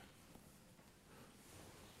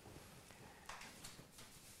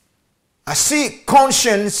 I see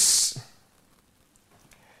conscience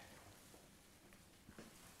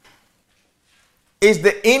is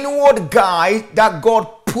the inward guide that God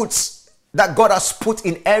has put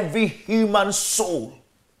in every human soul.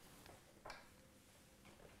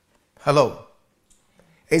 Hello.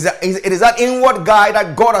 It is that inward guide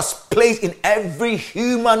that God has placed in every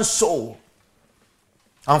human soul.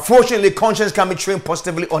 Unfortunately, conscience can be trained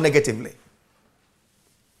positively or negatively.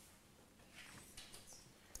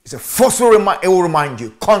 It's a forceful reminder. It will remind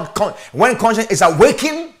you. When conscience is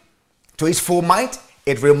awakened to its full might,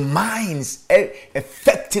 it reminds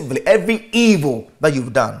effectively every evil that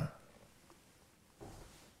you've done.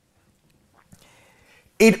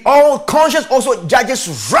 Conscience also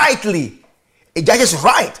judges rightly. It judges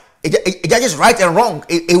right. It judges right and wrong.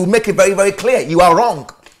 It will make it very, very clear. You are wrong.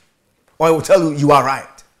 Or it will tell you you are right.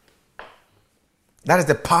 That is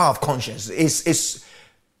the power of conscience.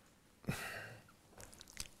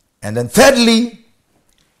 And then thirdly,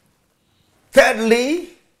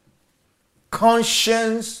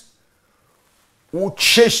 conscience will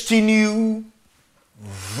chasten you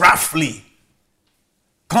roughly.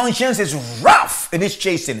 Conscience is rough in its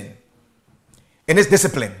chastening, in its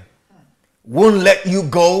discipline. Won't let you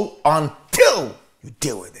go until you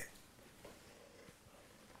deal with it.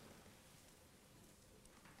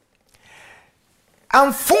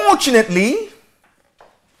 Unfortunately,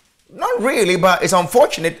 not really, but it's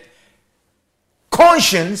unfortunate,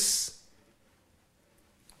 conscience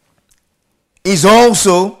is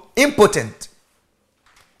also impotent.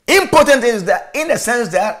 Impotent is that, in the sense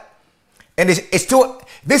that, and it's still,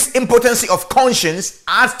 this impotency of conscience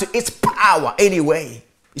adds to its power anyway.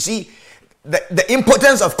 You see, the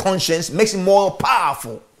impotence of conscience makes it more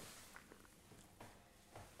powerful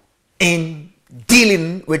in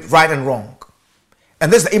dealing with right and wrong.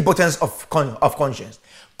 And this is the impotence of conscience.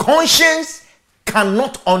 Conscience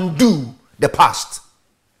cannot undo the past.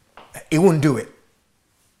 It won't do it.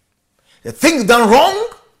 The things done wrong,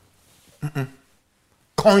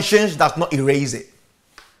 conscience does not erase it.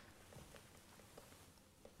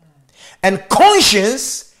 And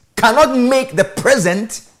conscience cannot make the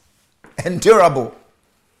present endurable.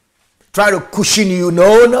 Try to cushion you.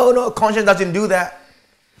 No. Conscience doesn't do that.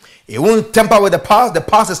 It won't temper with the past. The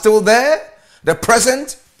past is still there. The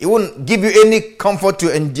present, it won't give you any comfort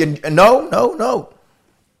to endure. No.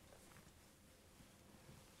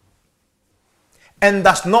 And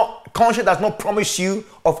conscience does not promise you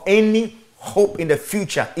of any hope in the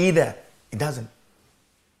future either. It doesn't.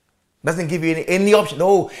 Doesn't give you any option.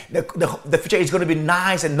 No, the future is going to be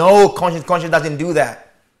nice. And no, conscience doesn't do that.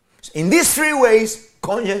 In these three ways,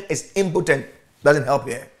 conscience is impotent. Doesn't help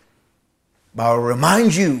here. But I'll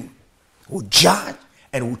remind you, will judge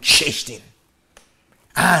and will chasten.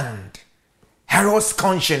 And Herod's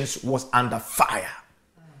conscience was under fire.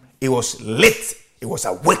 It was lit. It was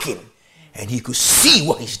awakened. And he could see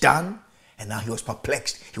what he's done. And now he was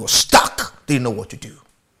perplexed. He was stuck. Didn't know what to do.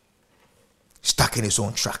 Stuck in his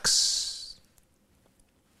own tracks.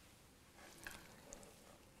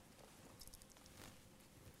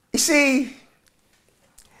 You see,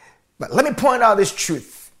 but let me point out this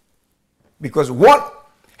truth. Because what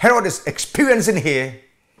Herod is experiencing here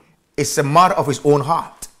is a matter of his own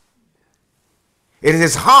heart. It is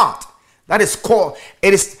his heart that is called.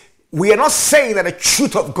 We are not saying that the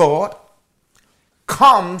truth of God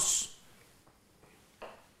comes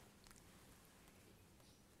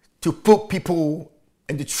to put people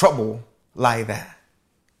into trouble like that.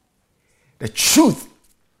 The truth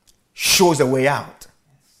shows a way out.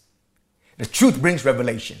 The truth brings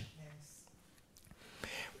revelation.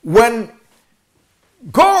 When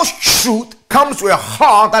God's truth comes to a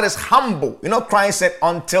heart that is humble. You know, Christ said,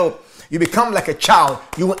 until you become like a child,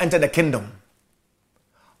 you will enter the kingdom.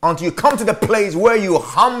 Until you come to the place where you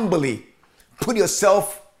humbly put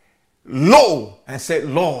yourself low and say,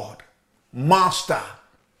 Lord, Master,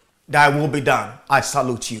 thy will be done. I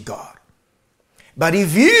salute you, God. But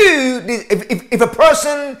if a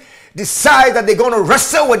person decides that they're going to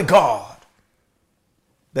wrestle with God,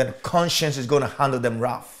 then conscience is going to handle them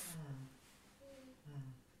rough.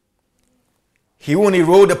 He won't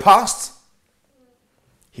erode the past.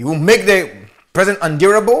 He won't make the present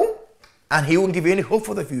unendurable. And he won't give you any hope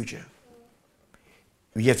for the future.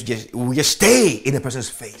 We just stay in the person's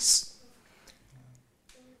face.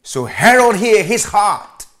 So Herod here, his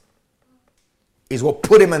heart is what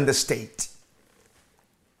put him in the state.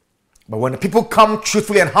 But when the people come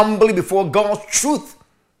truthfully and humbly before God's truth,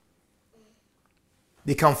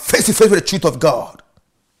 they come face to face with the truth of God.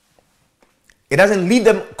 It doesn't leave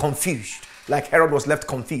them confused, like Herod was left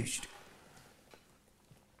confused.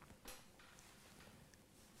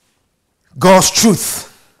 God's truth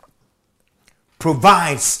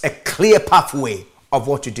provides a clear pathway of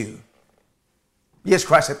what to do. Yes,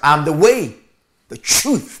 Christ said, I am the way, the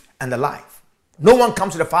truth, and the life. No one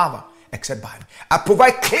comes to the Father except by me. I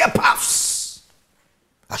provide clear paths.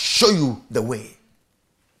 I show you the way.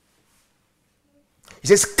 He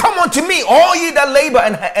says, come unto me, all ye that labor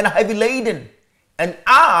and are heavy laden, and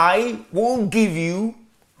I will give you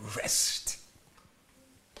rest.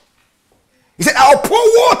 He said, I'll pour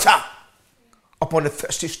water upon the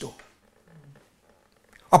thirsty stone.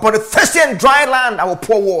 Upon the thirsty and dry land, I will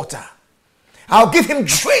pour water. I'll give him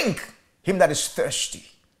drink, him that is thirsty.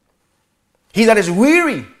 He that is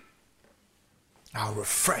weary, I'll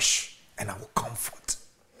refresh and I will comfort.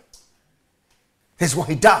 This is what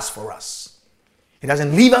he does for us. He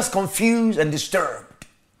doesn't leave us confused and disturbed.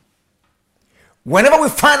 Whenever we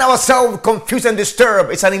find ourselves confused and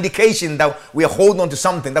disturbed, it's an indication that we are holding on to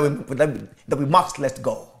something that we must let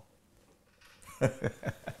go.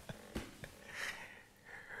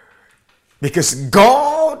 Because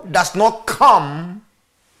God does not come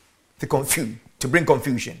to bring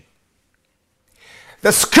confusion.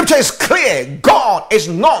 The scripture is clear. God is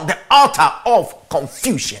not the author of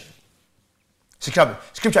confusion.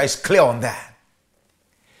 Scripture is clear on that.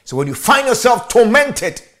 So when you find yourself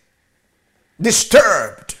tormented,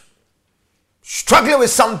 disturbed, struggling with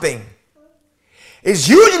something, it's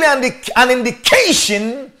usually an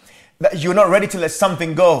indication that you're not ready to let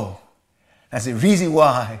something go. That's the reason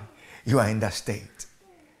why you are in that state.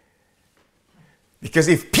 Because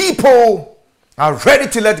if people are ready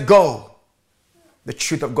to let go, the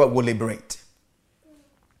truth of God will liberate.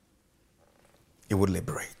 It would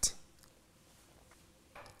liberate.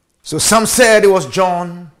 So some said it was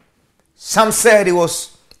John. Some said it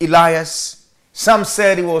was Elias. Some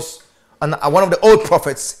said it was one of the old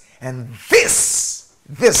prophets. And this,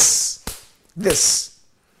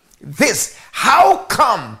 how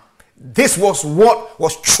come this was what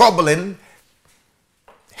was troubling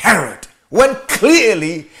Herod, when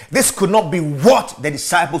clearly this could not be what the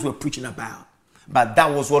disciples were preaching about, but that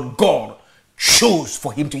was what God chose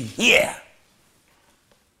for him to hear.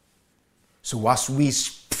 So as we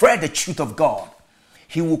spread the truth of God,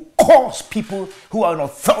 he will cause people who are in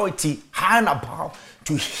authority high and above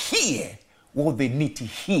to hear what they need to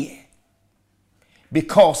hear,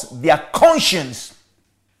 because their conscience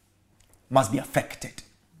must be affected.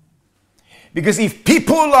 Because if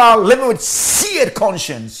people are living with seared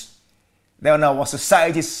conscience, then our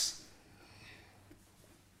societies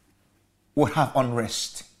will have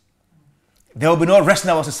unrest. There will be no rest in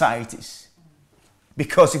our societies.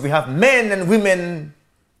 Because if we have men and women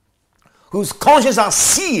whose consciences are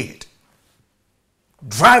seared,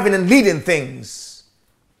 driving and leading things,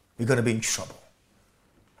 we're going to be in trouble.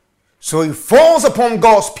 So it falls upon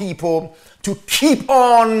God's people to keep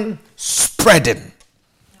on spreading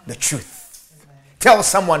the truth. Tell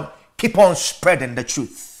someone, keep on spreading the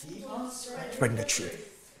truth. Spreading the truth.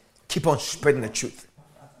 Keep on spreading the truth.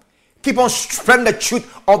 Keep on spreading the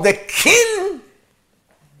truth of the King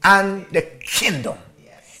and the kingdom.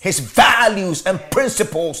 His values and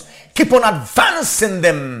principles. Keep on advancing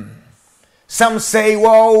them. Some say,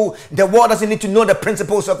 well, the world doesn't need to know the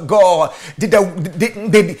principles of God. Did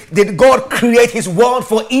God create his world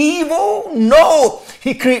for evil? No.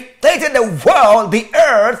 He created the world, the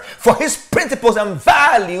earth, for his principles and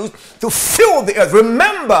values to fill the earth.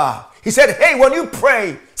 Remember, he said, hey, when you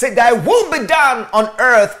pray, say, thy will be done on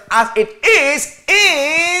earth as it is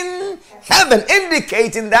in heaven,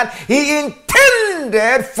 indicating that he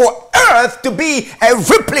intended for earth to be a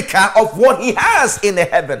replica of what he has in the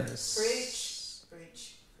heavens. Preach.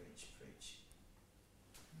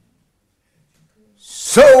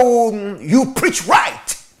 So you preach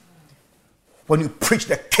right when you preach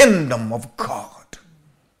the kingdom of God.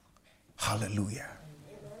 Hallelujah.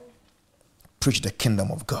 Preach the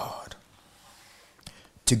kingdom of God.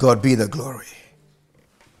 To God be the glory.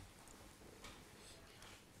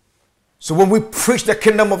 So when we preach the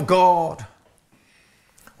kingdom of God,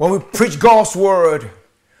 when we preach God's word,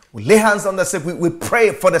 We lay hands on the sick. We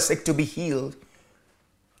pray for the sick to be healed.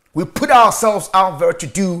 We put ourselves out there to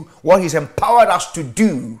do what He's empowered us to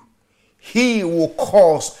do. He will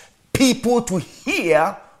cause people to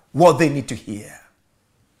hear what they need to hear.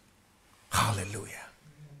 Hallelujah.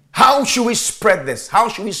 How should we spread this? How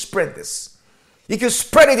should we spread this? You can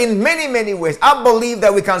spread it in many, many ways. I believe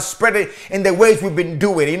that we can spread it in the ways we've been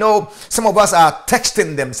doing. You know, some of us are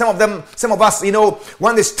texting them. Some of us, you know,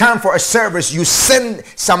 when it's time for a service, you send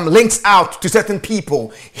some links out to certain people.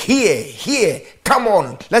 Here, come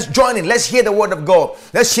on, let's join in. Let's hear the word of God.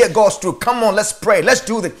 Let's hear God's truth. Come on, let's pray. Let's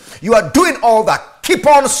do this. You are doing all that. Keep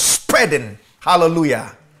on spreading.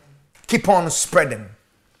 Hallelujah. Keep on spreading.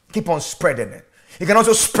 Keep on spreading it. You can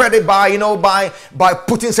also spread it by, you know, by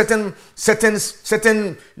putting certain signals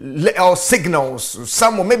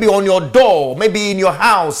somewhere, maybe on your door, maybe in your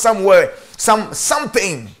house, somewhere,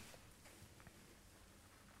 something.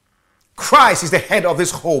 Christ is the head of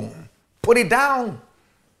this home. Put it down.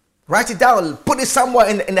 Write it down. Put it somewhere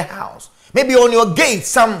in the house. Maybe on your gate,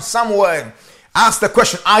 somewhere. Ask the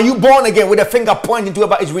question, are you born again? With a finger pointing to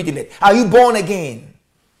whoever is reading it. Are you born again?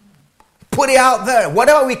 Put it out there.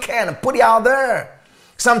 Whatever we can, put it out there.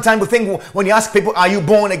 Sometimes we think when you ask people, are you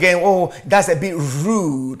born again? Oh, that's a bit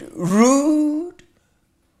rude. Rude?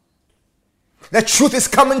 The truth is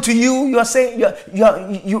coming to you. You are saying, you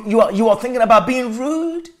are thinking about being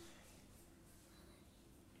rude?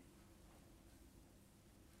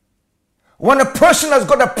 When a person has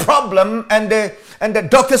got a problem and the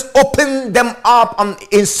doctors open them up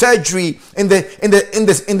in surgery in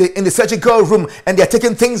the surgical room and they're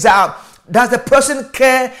taking things out, does the person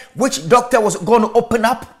care which doctor was going to open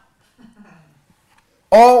up?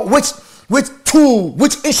 Or which tool,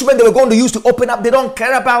 which instrument they were going to use to open up? They don't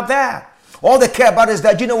care about that. All they care about is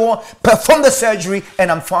that, you know what, perform the surgery and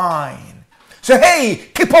I'm fine. So hey,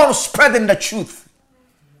 keep on spreading the truth.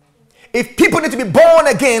 If people need to be born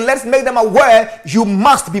again, let's make them aware you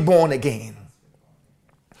must be born again.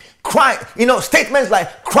 Christ, you know, statements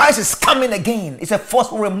like Christ is coming again. It's a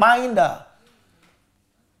forceful reminder.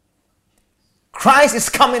 Christ is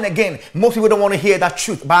coming again. Most people don't want to hear that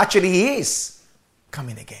truth, but actually He is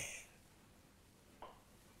coming again.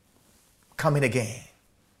 Coming again.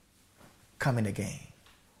 Coming again.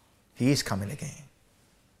 He is coming again.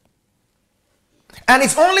 And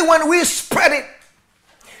it's only when we spread it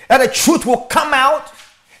that the truth will come out,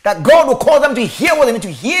 that God will call them to hear what they need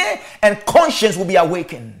to hear, and conscience will be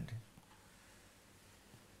awakened.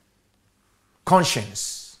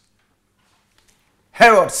 Conscience.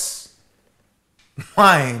 Herod's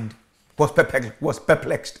mind was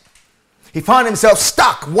perplexed. He found himself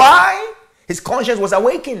stuck. Why? His conscience was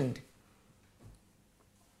awakened.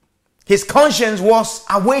 His conscience was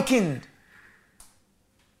awakened.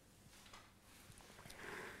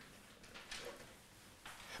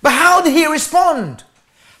 But how did he respond?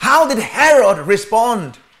 How did Herod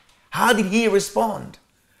respond? How did he respond?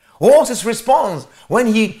 What was his response when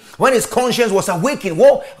his conscience was awakened?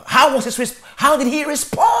 How did he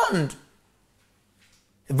respond?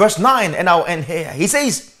 Verse 9, and I'll end here. He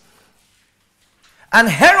says, and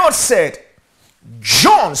Herod said,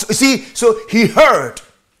 John, so he heard.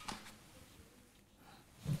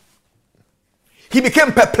 He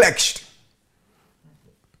became perplexed.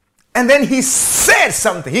 And then he said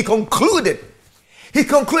something. He concluded. He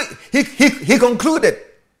concluded.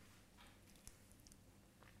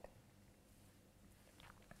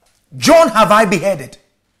 John have I beheaded.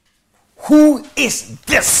 Who is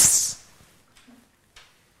this?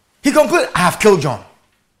 He concluded, I have killed John.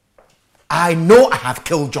 I know I have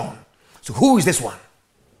killed John. So who is this one?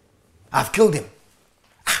 I've killed him.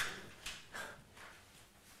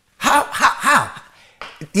 How?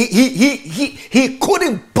 He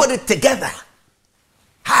couldn't put it together.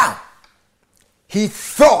 How? He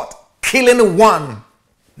thought killing one,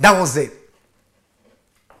 that was it.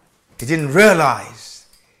 He didn't realize.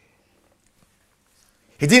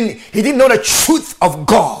 He didn't know the truth of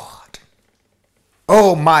God.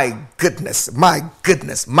 Oh my goodness, my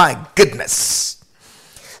goodness, my goodness.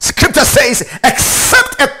 Scripture says,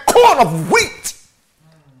 except a corn of wheat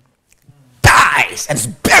dies and is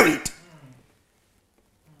buried,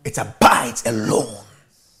 it abides alone.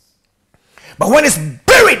 But when it's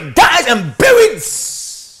buried, dies and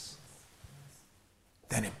buries,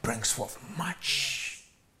 then it brings forth much.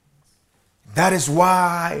 That is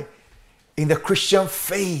why in the Christian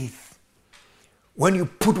faith, when you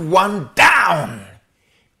put one down,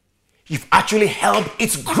 you've actually helped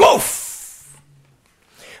its growth.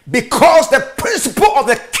 Because the principle of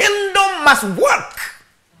the kingdom must work.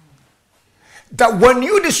 That when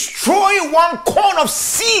you destroy one corn of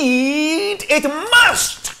seed, it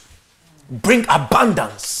must bring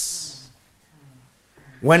abundance.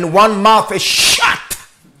 When one mouth is shut,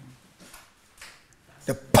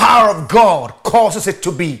 the power of God causes it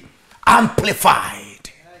to be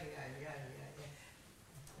amplified.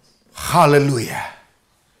 Hallelujah.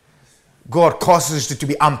 God causes it to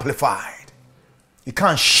be amplified. You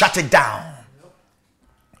can't shut it down.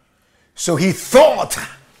 So he thought,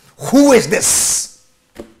 who is this?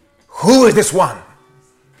 Who is this one?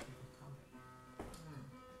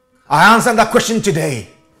 I answered that question today.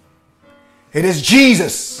 It is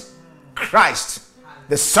Jesus Christ,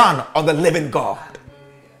 the Son of the living God,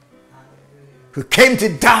 who came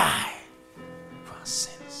to die for our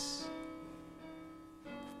sins.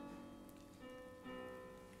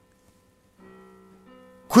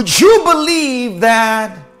 Could you believe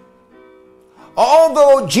that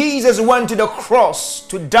although Jesus went to the cross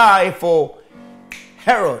to die for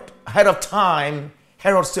Herod ahead of time,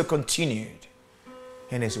 Herod still continued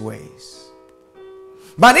in his ways?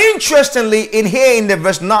 But interestingly, in the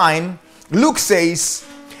verse 9, Luke says,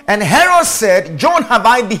 and Herod said, John have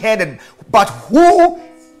I beheaded, but who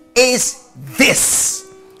is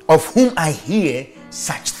this of whom I hear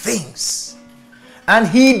such things? And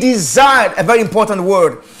he desired, a very important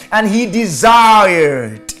word, and he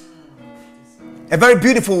desired, a very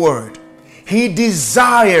beautiful word, he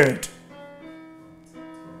desired.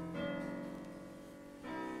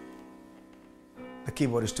 The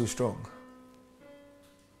keyboard is too strong.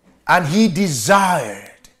 And he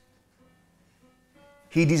desired.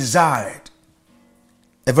 He desired.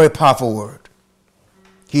 A very powerful word.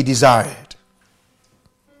 He desired.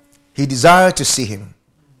 He desired to see him.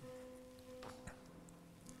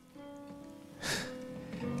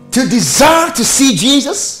 To desire to see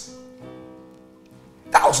Jesus?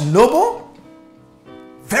 That was noble.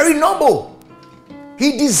 Very noble.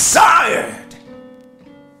 He desired.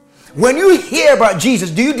 When you hear about Jesus,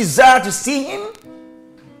 do you desire to see him?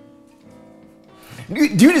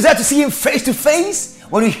 Do you desire to see him face to face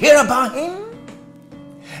when you hear about him?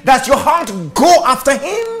 Does your heart go after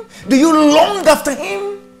him? Do you long after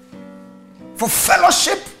him for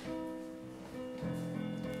fellowship?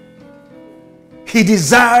 He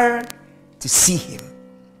desired to see him.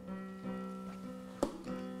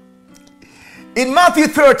 In Matthew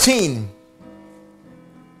 13,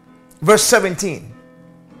 verse 17,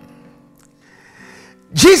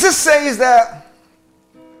 Jesus says that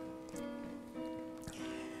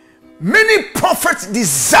many prophets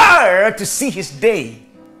desire to see his day,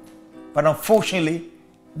 but unfortunately,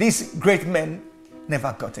 these great men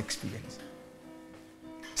never got experience.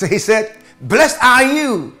 So he said, blessed are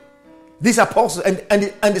you, these apostles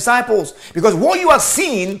and disciples, because what you are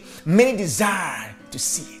seeing, many desire to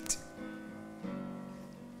see it.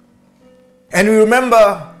 And we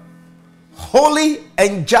remember holy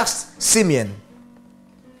and just Simeon.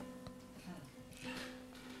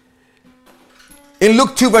 In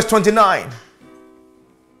Luke 2 verse 29,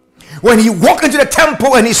 when he walked into the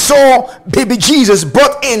temple and he saw baby Jesus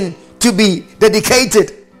brought in to be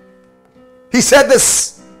dedicated, he said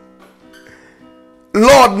this,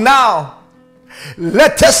 Lord, now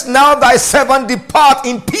lettest now thy servant depart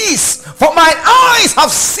in peace, for mine eyes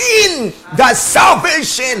have seen thy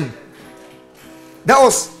salvation. That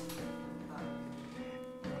was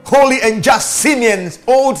holy and just Simeon's,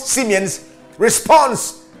 old Simeon's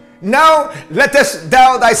response. Now lettest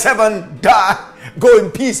thou thy servant go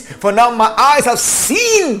in peace, for now my eyes have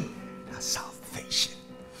seen thy salvation.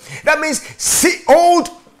 That means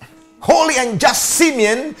old, holy and just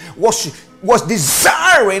Simeon was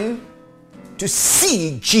desiring to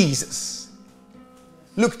see Jesus.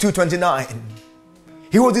 Luke 2:29.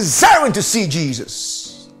 He was desiring to see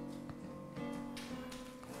Jesus.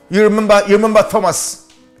 You remember Thomas.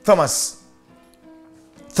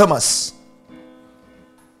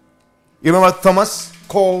 You remember Thomas,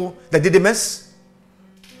 called the Didymus?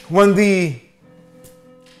 When the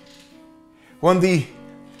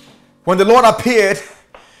Lord appeared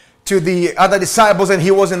to the other disciples and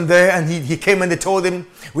he wasn't there, and he came and they told him,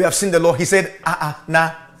 we have seen the Lord. He said,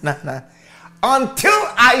 nah. Until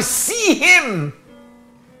I see him.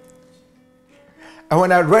 And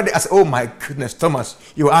when I read it, I said, oh my goodness, Thomas,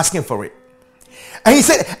 you were asking for it. And he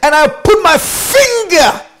said, and I put my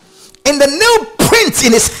finger in the nail print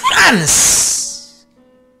in his hands,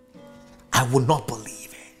 I would not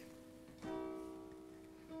believe it.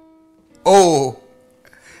 Oh,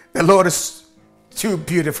 the Lord is too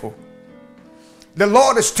beautiful. The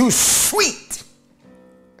Lord is too sweet.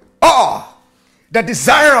 Oh, the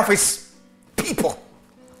desire of his people.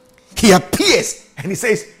 He appears and he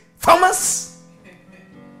says, Thomas,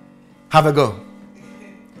 have a go.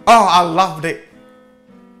 Oh, I loved it.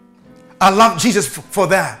 I love Jesus for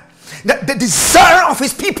that. The desire of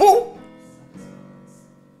his people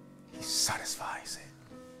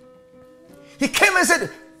He came and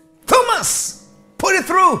said, Thomas, put it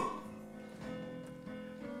through.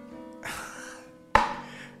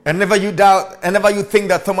 And never you doubt, and never you think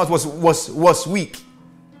that Thomas was weak.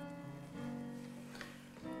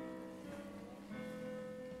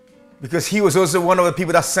 Because he was also one of the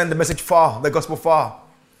people that sent the message far, the gospel far.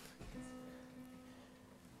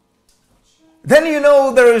 Then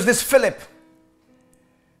there is this Philip.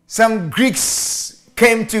 Some Greeks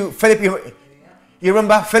came to Philip. You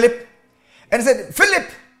remember Philip? And said, Philip,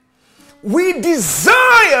 we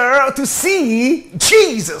desire to see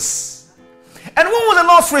Jesus. And what was the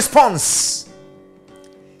Lord's response?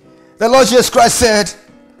 The Lord Jesus Christ said,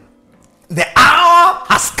 the hour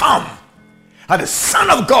has come for the Son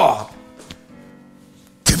of God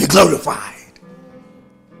to be glorified.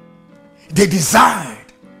 They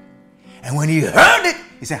desired. And when he heard it,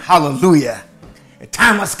 he said, hallelujah. The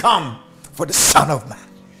time has come for the Son of Man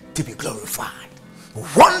to be glorified.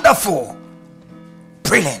 Wonderful.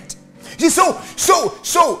 Brilliant. You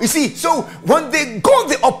see, so when they got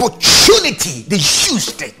the opportunity, they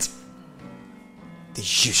used it. They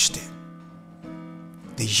used it.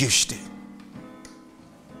 They used it.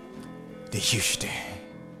 They used it.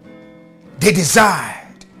 They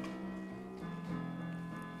desired.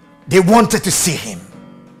 They wanted to see him.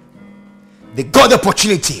 They got the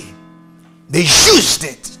opportunity. They used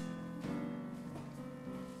it.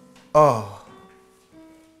 Oh,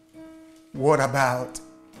 what about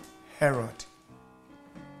Herod?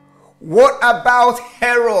 What about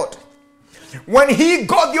Herod? When he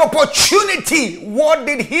got the opportunity, what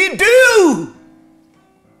did he do?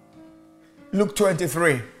 Luke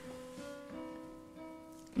 23.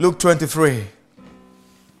 Luke 23.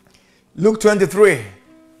 Luke 23.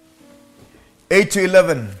 8 to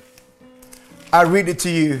 11. I read it to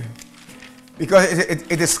you because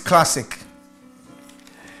it is classic.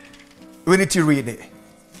 We need to read it.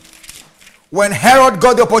 When Herod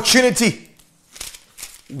got the opportunity,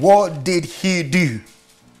 what did he do?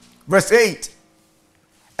 Verse 8.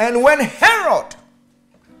 And when Herod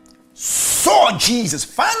saw Jesus,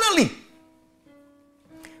 finally,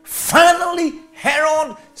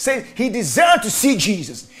 Herod said he desired to see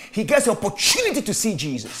Jesus. He gets the opportunity to see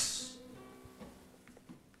Jesus.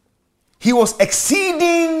 He was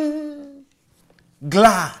exceeding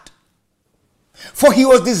glad, for he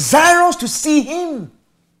was desirous to see him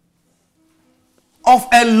of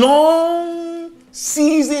a long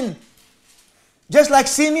season, just like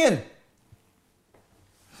Simeon,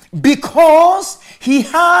 because he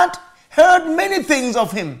had heard many things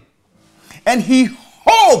of him, and he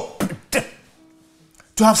hoped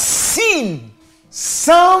to have seen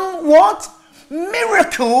somewhat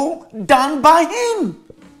miracle done by him.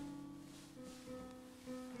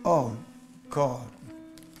 Oh God,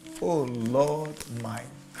 oh Lord my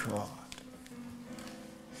God.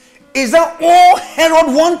 Is that all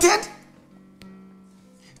Herod wanted?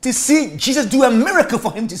 To see Jesus do a miracle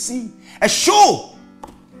for him to see. A show.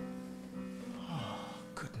 Oh,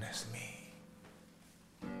 goodness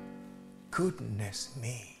me. Goodness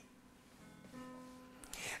me.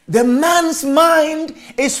 The man's mind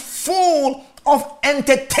is full of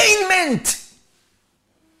entertainment.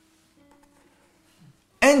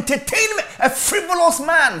 Entertainment. A frivolous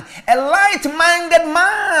man. A light-minded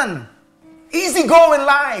man. Easy-going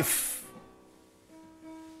life.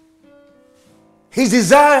 His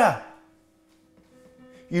desire.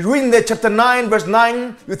 You read in the chapter 9, verse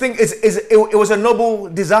 9, you think it was a noble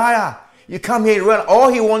desire. You come here, well,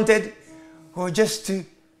 all he wanted was just to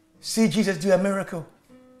see Jesus do a miracle.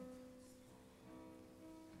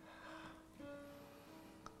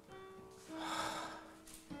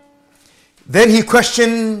 Then he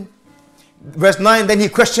questioned, verse 9, then he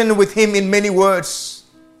questioned with him in many words.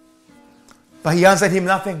 But he answered him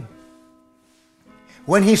nothing.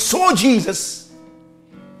 When he saw Jesus,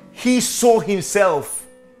 he saw himself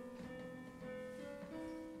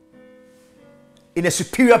in a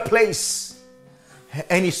superior place.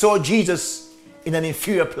 And he saw Jesus in an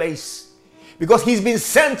inferior place. Because he's been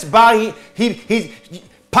sent by,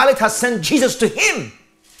 Pilate has sent Jesus to him.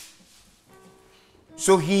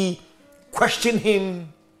 So he questioned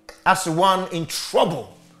him as one in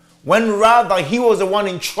trouble. When rather he was the one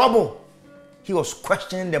in trouble. He was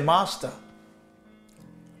questioning the master,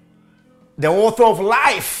 the author of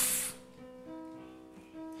life.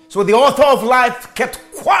 So the author of life kept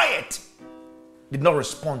quiet, did not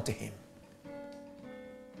respond to him.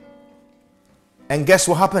 And guess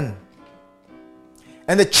what happened?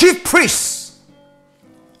 And the chief priests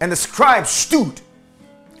and the scribes stood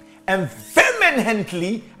and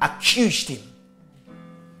vehemently accused him.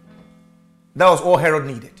 That was all Herod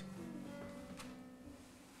needed.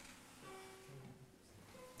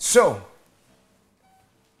 So,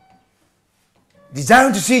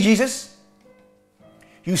 desiring to see Jesus.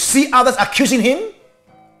 You see others accusing him.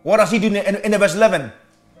 What does he do in verse 11?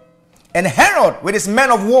 And Herod, with his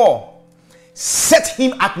men of war, set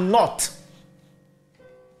him at naught,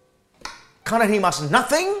 counted him as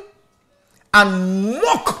nothing, and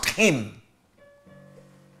mocked him.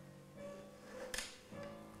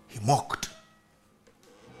 He mocked.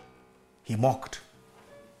 He mocked.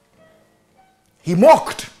 He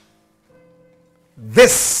mocked.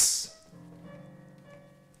 This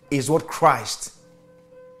is what Christ,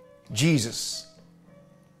 Jesus,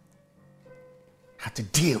 had to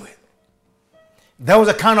deal with. There was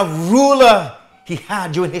a kind of ruler he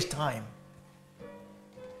had during his time.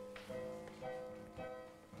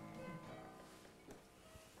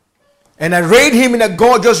 And arrayed him in a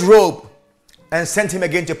gorgeous robe and sent him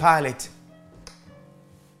again to Pilate.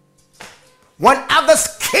 When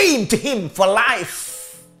others came to him for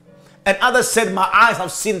life, and others said, my eyes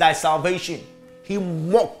have seen thy salvation, he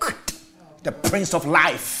mocked the Prince of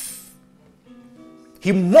Life.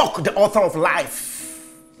 He mocked the author of life.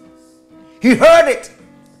 He heard it.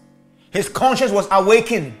 His conscience was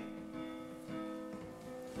awakened.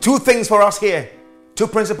 Two things for us here. Two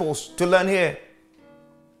principles to learn here.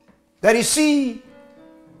 That you see,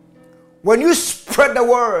 when you spread the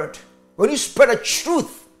word, when you spread the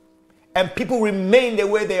truth, and people remain the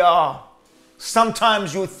way they are,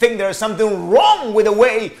 sometimes you think there is something wrong with the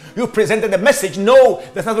way you presented the message. No,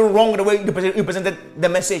 there's nothing wrong with the way you presented the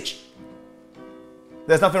message.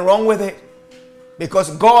 There's nothing wrong with it.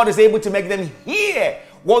 Because God is able to make them hear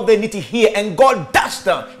what they need to hear. And God does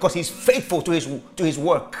that because he's faithful to his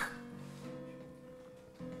work.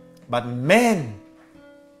 But men,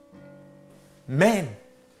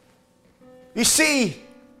 you see,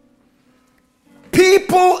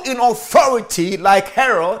 people in authority like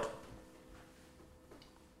Herod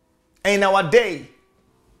in our day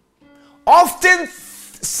often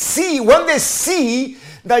see, when they see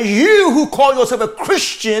that you who call yourself a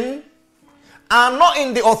Christian are not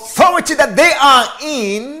in the authority that they are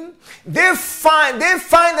in, they feel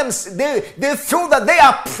that they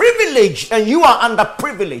are privileged and you are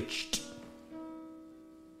underprivileged.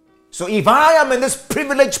 So if I am in this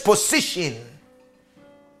privileged position,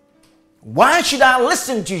 why should I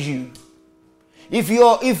listen to you? If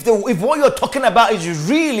what you're talking about is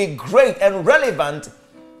really great and relevant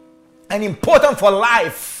and important for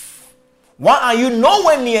life, why are you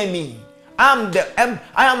nowhere near me? I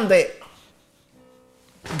am the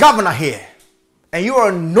governor here, and you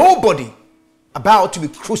are nobody about to be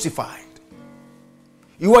crucified.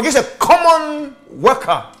 You are just a common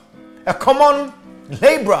worker, a common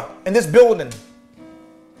laborer in this building.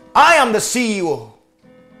 I am the CEO.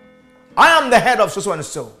 I am the head of so and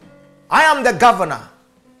so. I am the governor.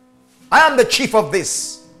 I am the chief of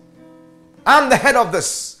this. I am the head of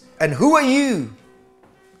this. And who are you?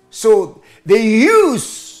 So they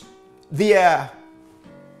use their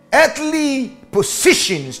earthly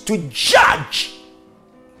positions to judge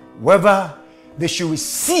whether they should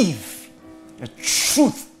receive the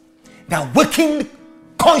truth, the awakened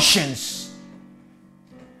conscience,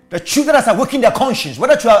 the truth that has awakened their conscience,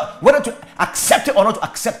 whether to accept it or not to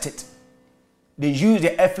accept it. They use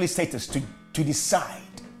their earthly status to decide.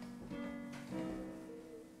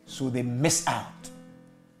 So they miss out.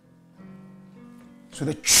 So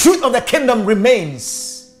the truth of the kingdom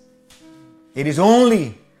remains. It is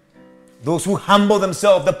only those who humble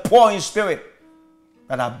themselves, the poor in spirit,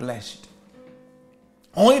 that are blessed.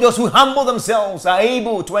 Only those who humble themselves are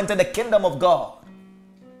able to enter the kingdom of God.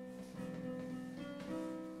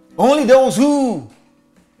 Only those who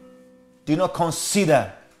do not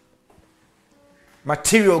consider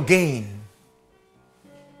material gain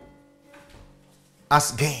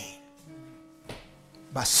as gain,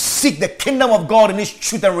 but seek the kingdom of God in its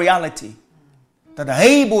truth and reality, that are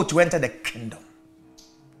able to enter the kingdom.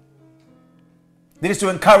 This is to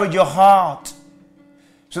encourage your heart,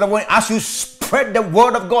 so that as you spread the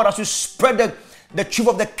word of God, as you spread the truth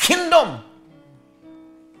of the kingdom,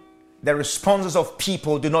 the responses of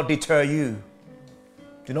people do not deter you,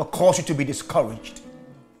 do not cause you to be discouraged,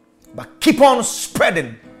 but keep on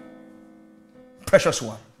spreading, precious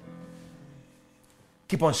one.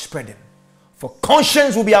 Keep on spreading. For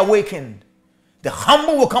conscience will be awakened. The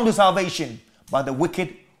humble will come to salvation, but the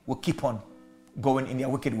wicked will keep on going in their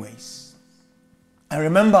wicked ways. And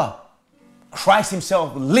remember, Christ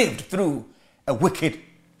himself lived through a wicked,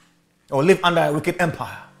 or lived under a wicked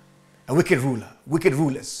empire, a wicked ruler, wicked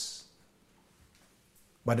rulers.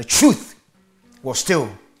 But the truth was still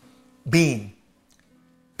being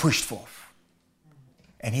pushed forth.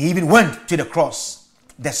 And he even went to the cross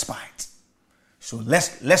despite. So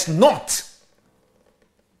let's not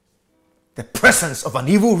the presence of an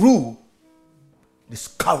evil rule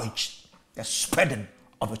discourage the spreading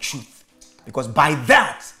of the truth. Because by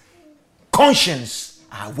that, conscience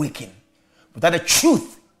are awakened. Without the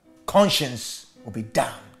truth, conscience will be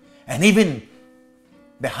down. And even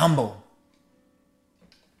the humble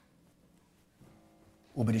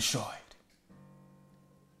will be destroyed.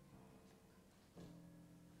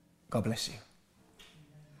 God bless you.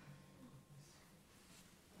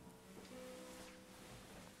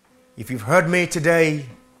 If you've heard me today,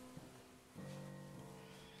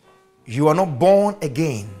 you are not born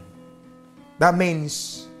again. That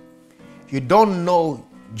means you don't know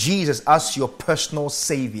Jesus as your personal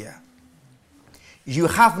Savior. You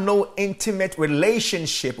have no intimate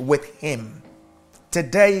relationship with Him.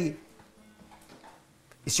 Today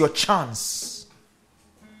is your chance.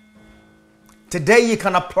 Today you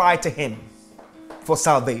can apply to Him for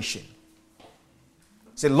salvation.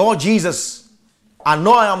 Say, Lord Jesus, I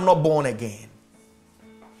know I am not born again.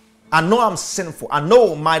 I know I'm sinful. I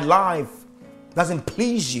know my life doesn't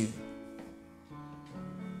please you.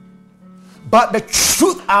 But the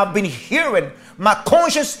truth I've been hearing, my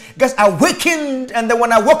conscience gets awakened, and then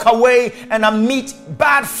when I walk away and I meet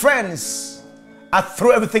bad friends, I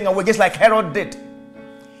throw everything away, just like Herod did.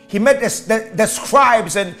 He met the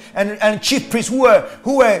scribes and chief priests who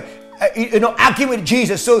were arguing with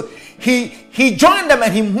Jesus. So he joined them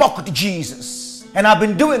and he mocked Jesus. And I've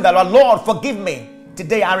been doing that. Lord, forgive me.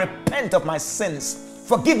 Today I repent of my sins.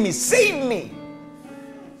 Forgive me. Save me.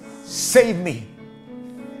 Save me.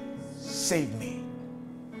 Save me.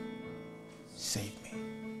 Save me.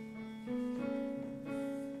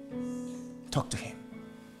 Talk to Him.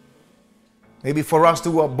 Maybe for us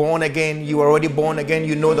who are born again, you are already born again,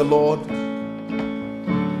 you know the Lord.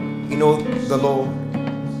 You know the Lord.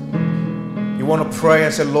 You want to pray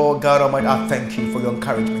and say, Lord God Almighty, I thank you for your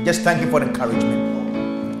encouragement. Just thank you for the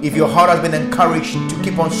encouragement. If your heart has been encouraged to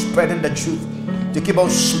keep on spreading the truth, to keep on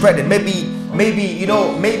spreading, maybe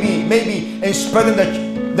in spreading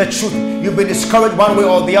the truth, you've been discouraged one way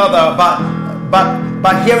or the other, but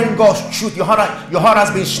by hearing God's truth, your heart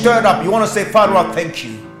has been stirred up. You want to say, Father, I thank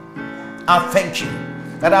you. I thank you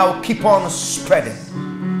that I'll keep on spreading.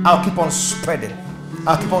 I'll keep on spreading.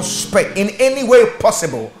 I'll keep on spreading in any way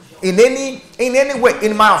possible. In any way,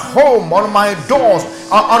 in my home, on my doors,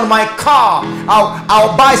 on my car,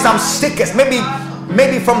 I'll buy some stickers.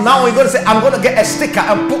 Maybe from now on you're going to say, I'm going to get a sticker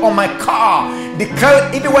and put on my car.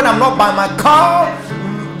 Declare, even when I'm not by my car,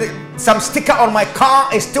 some sticker on my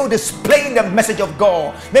car is still displaying the message of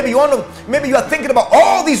God. Maybe you are thinking about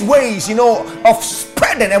all these ways, of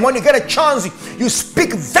spreading. And when you get a chance, you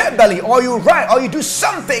speak verbally, or you write, or you do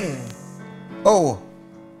something. Oh,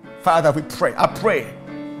 Father, we pray. I pray.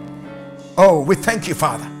 Oh, we thank you,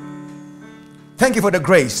 Father. Thank you for the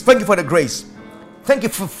grace. Thank you for the grace. Thank you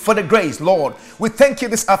for the grace, Lord. We thank you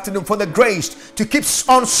this afternoon for the grace to keep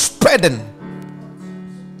on spreading.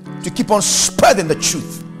 To keep on spreading the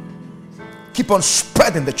truth. Keep on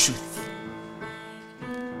spreading the truth.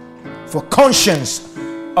 For conscience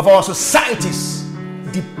of our societies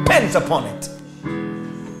depends upon it.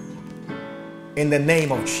 In the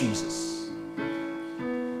name of Jesus.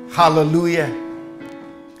 Hallelujah.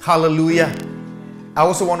 Hallelujah. I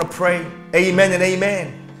also want to pray. Amen and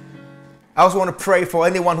amen. I also want to pray for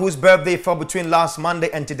anyone whose birthday fell between last Monday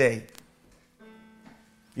and today.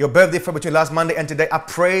 Your birthday fell between last Monday and today. I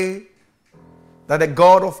pray that the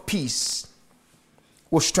God of peace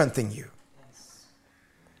will strengthen you.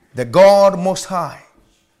 The God Most High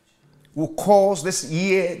will cause this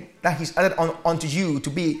year that He's added unto you to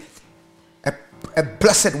be a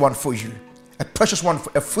blessed one for you, a precious one,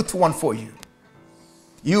 a fruitful one for you.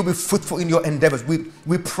 You will be fruitful in your endeavors.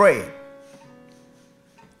 We pray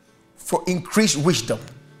for increased wisdom,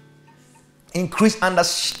 increased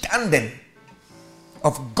understanding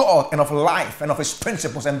of God and of life and of His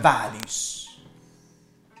principles and values.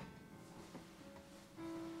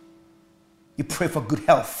 You pray for good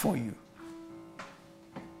health for you.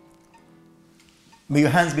 May your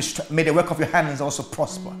hands be may the work of your hands also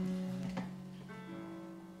prosper.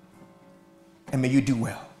 And may you do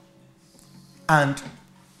well. And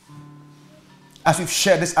as we've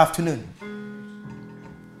shared this afternoon,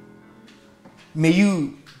 may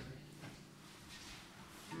you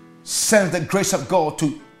sense the grace of God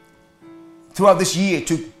throughout this year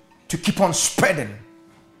to keep on spreading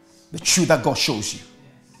the truth that God shows you,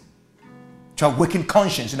 to awaken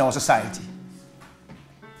conscience in our society.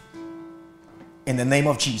 In the name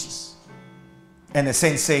of Jesus. And the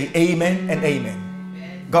saints say amen and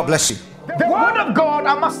amen. God bless you. The word of God,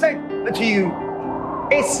 I must say to you,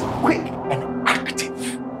 is quick and active.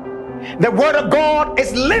 The word of God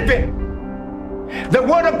is living. The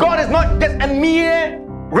word of God is not just a mere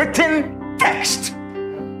written text.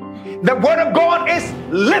 The word of God is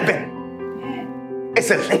living.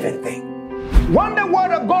 It's a living thing. When the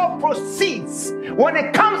word of God proceeds, when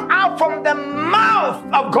it comes out from the mouth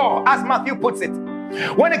of God, as Matthew puts it,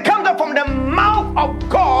 when it comes out from the mouth of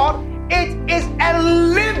God, it is a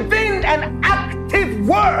living and active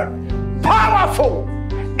word, powerful,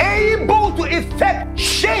 able to effect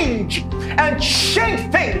change and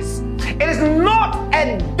change things. It is not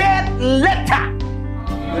a dead letter.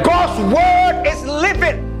 God's word is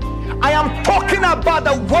living. I am talking about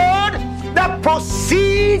the word that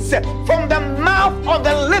proceeds from the mouth of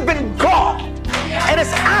the living God. It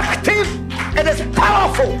is active, it is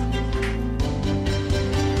powerful,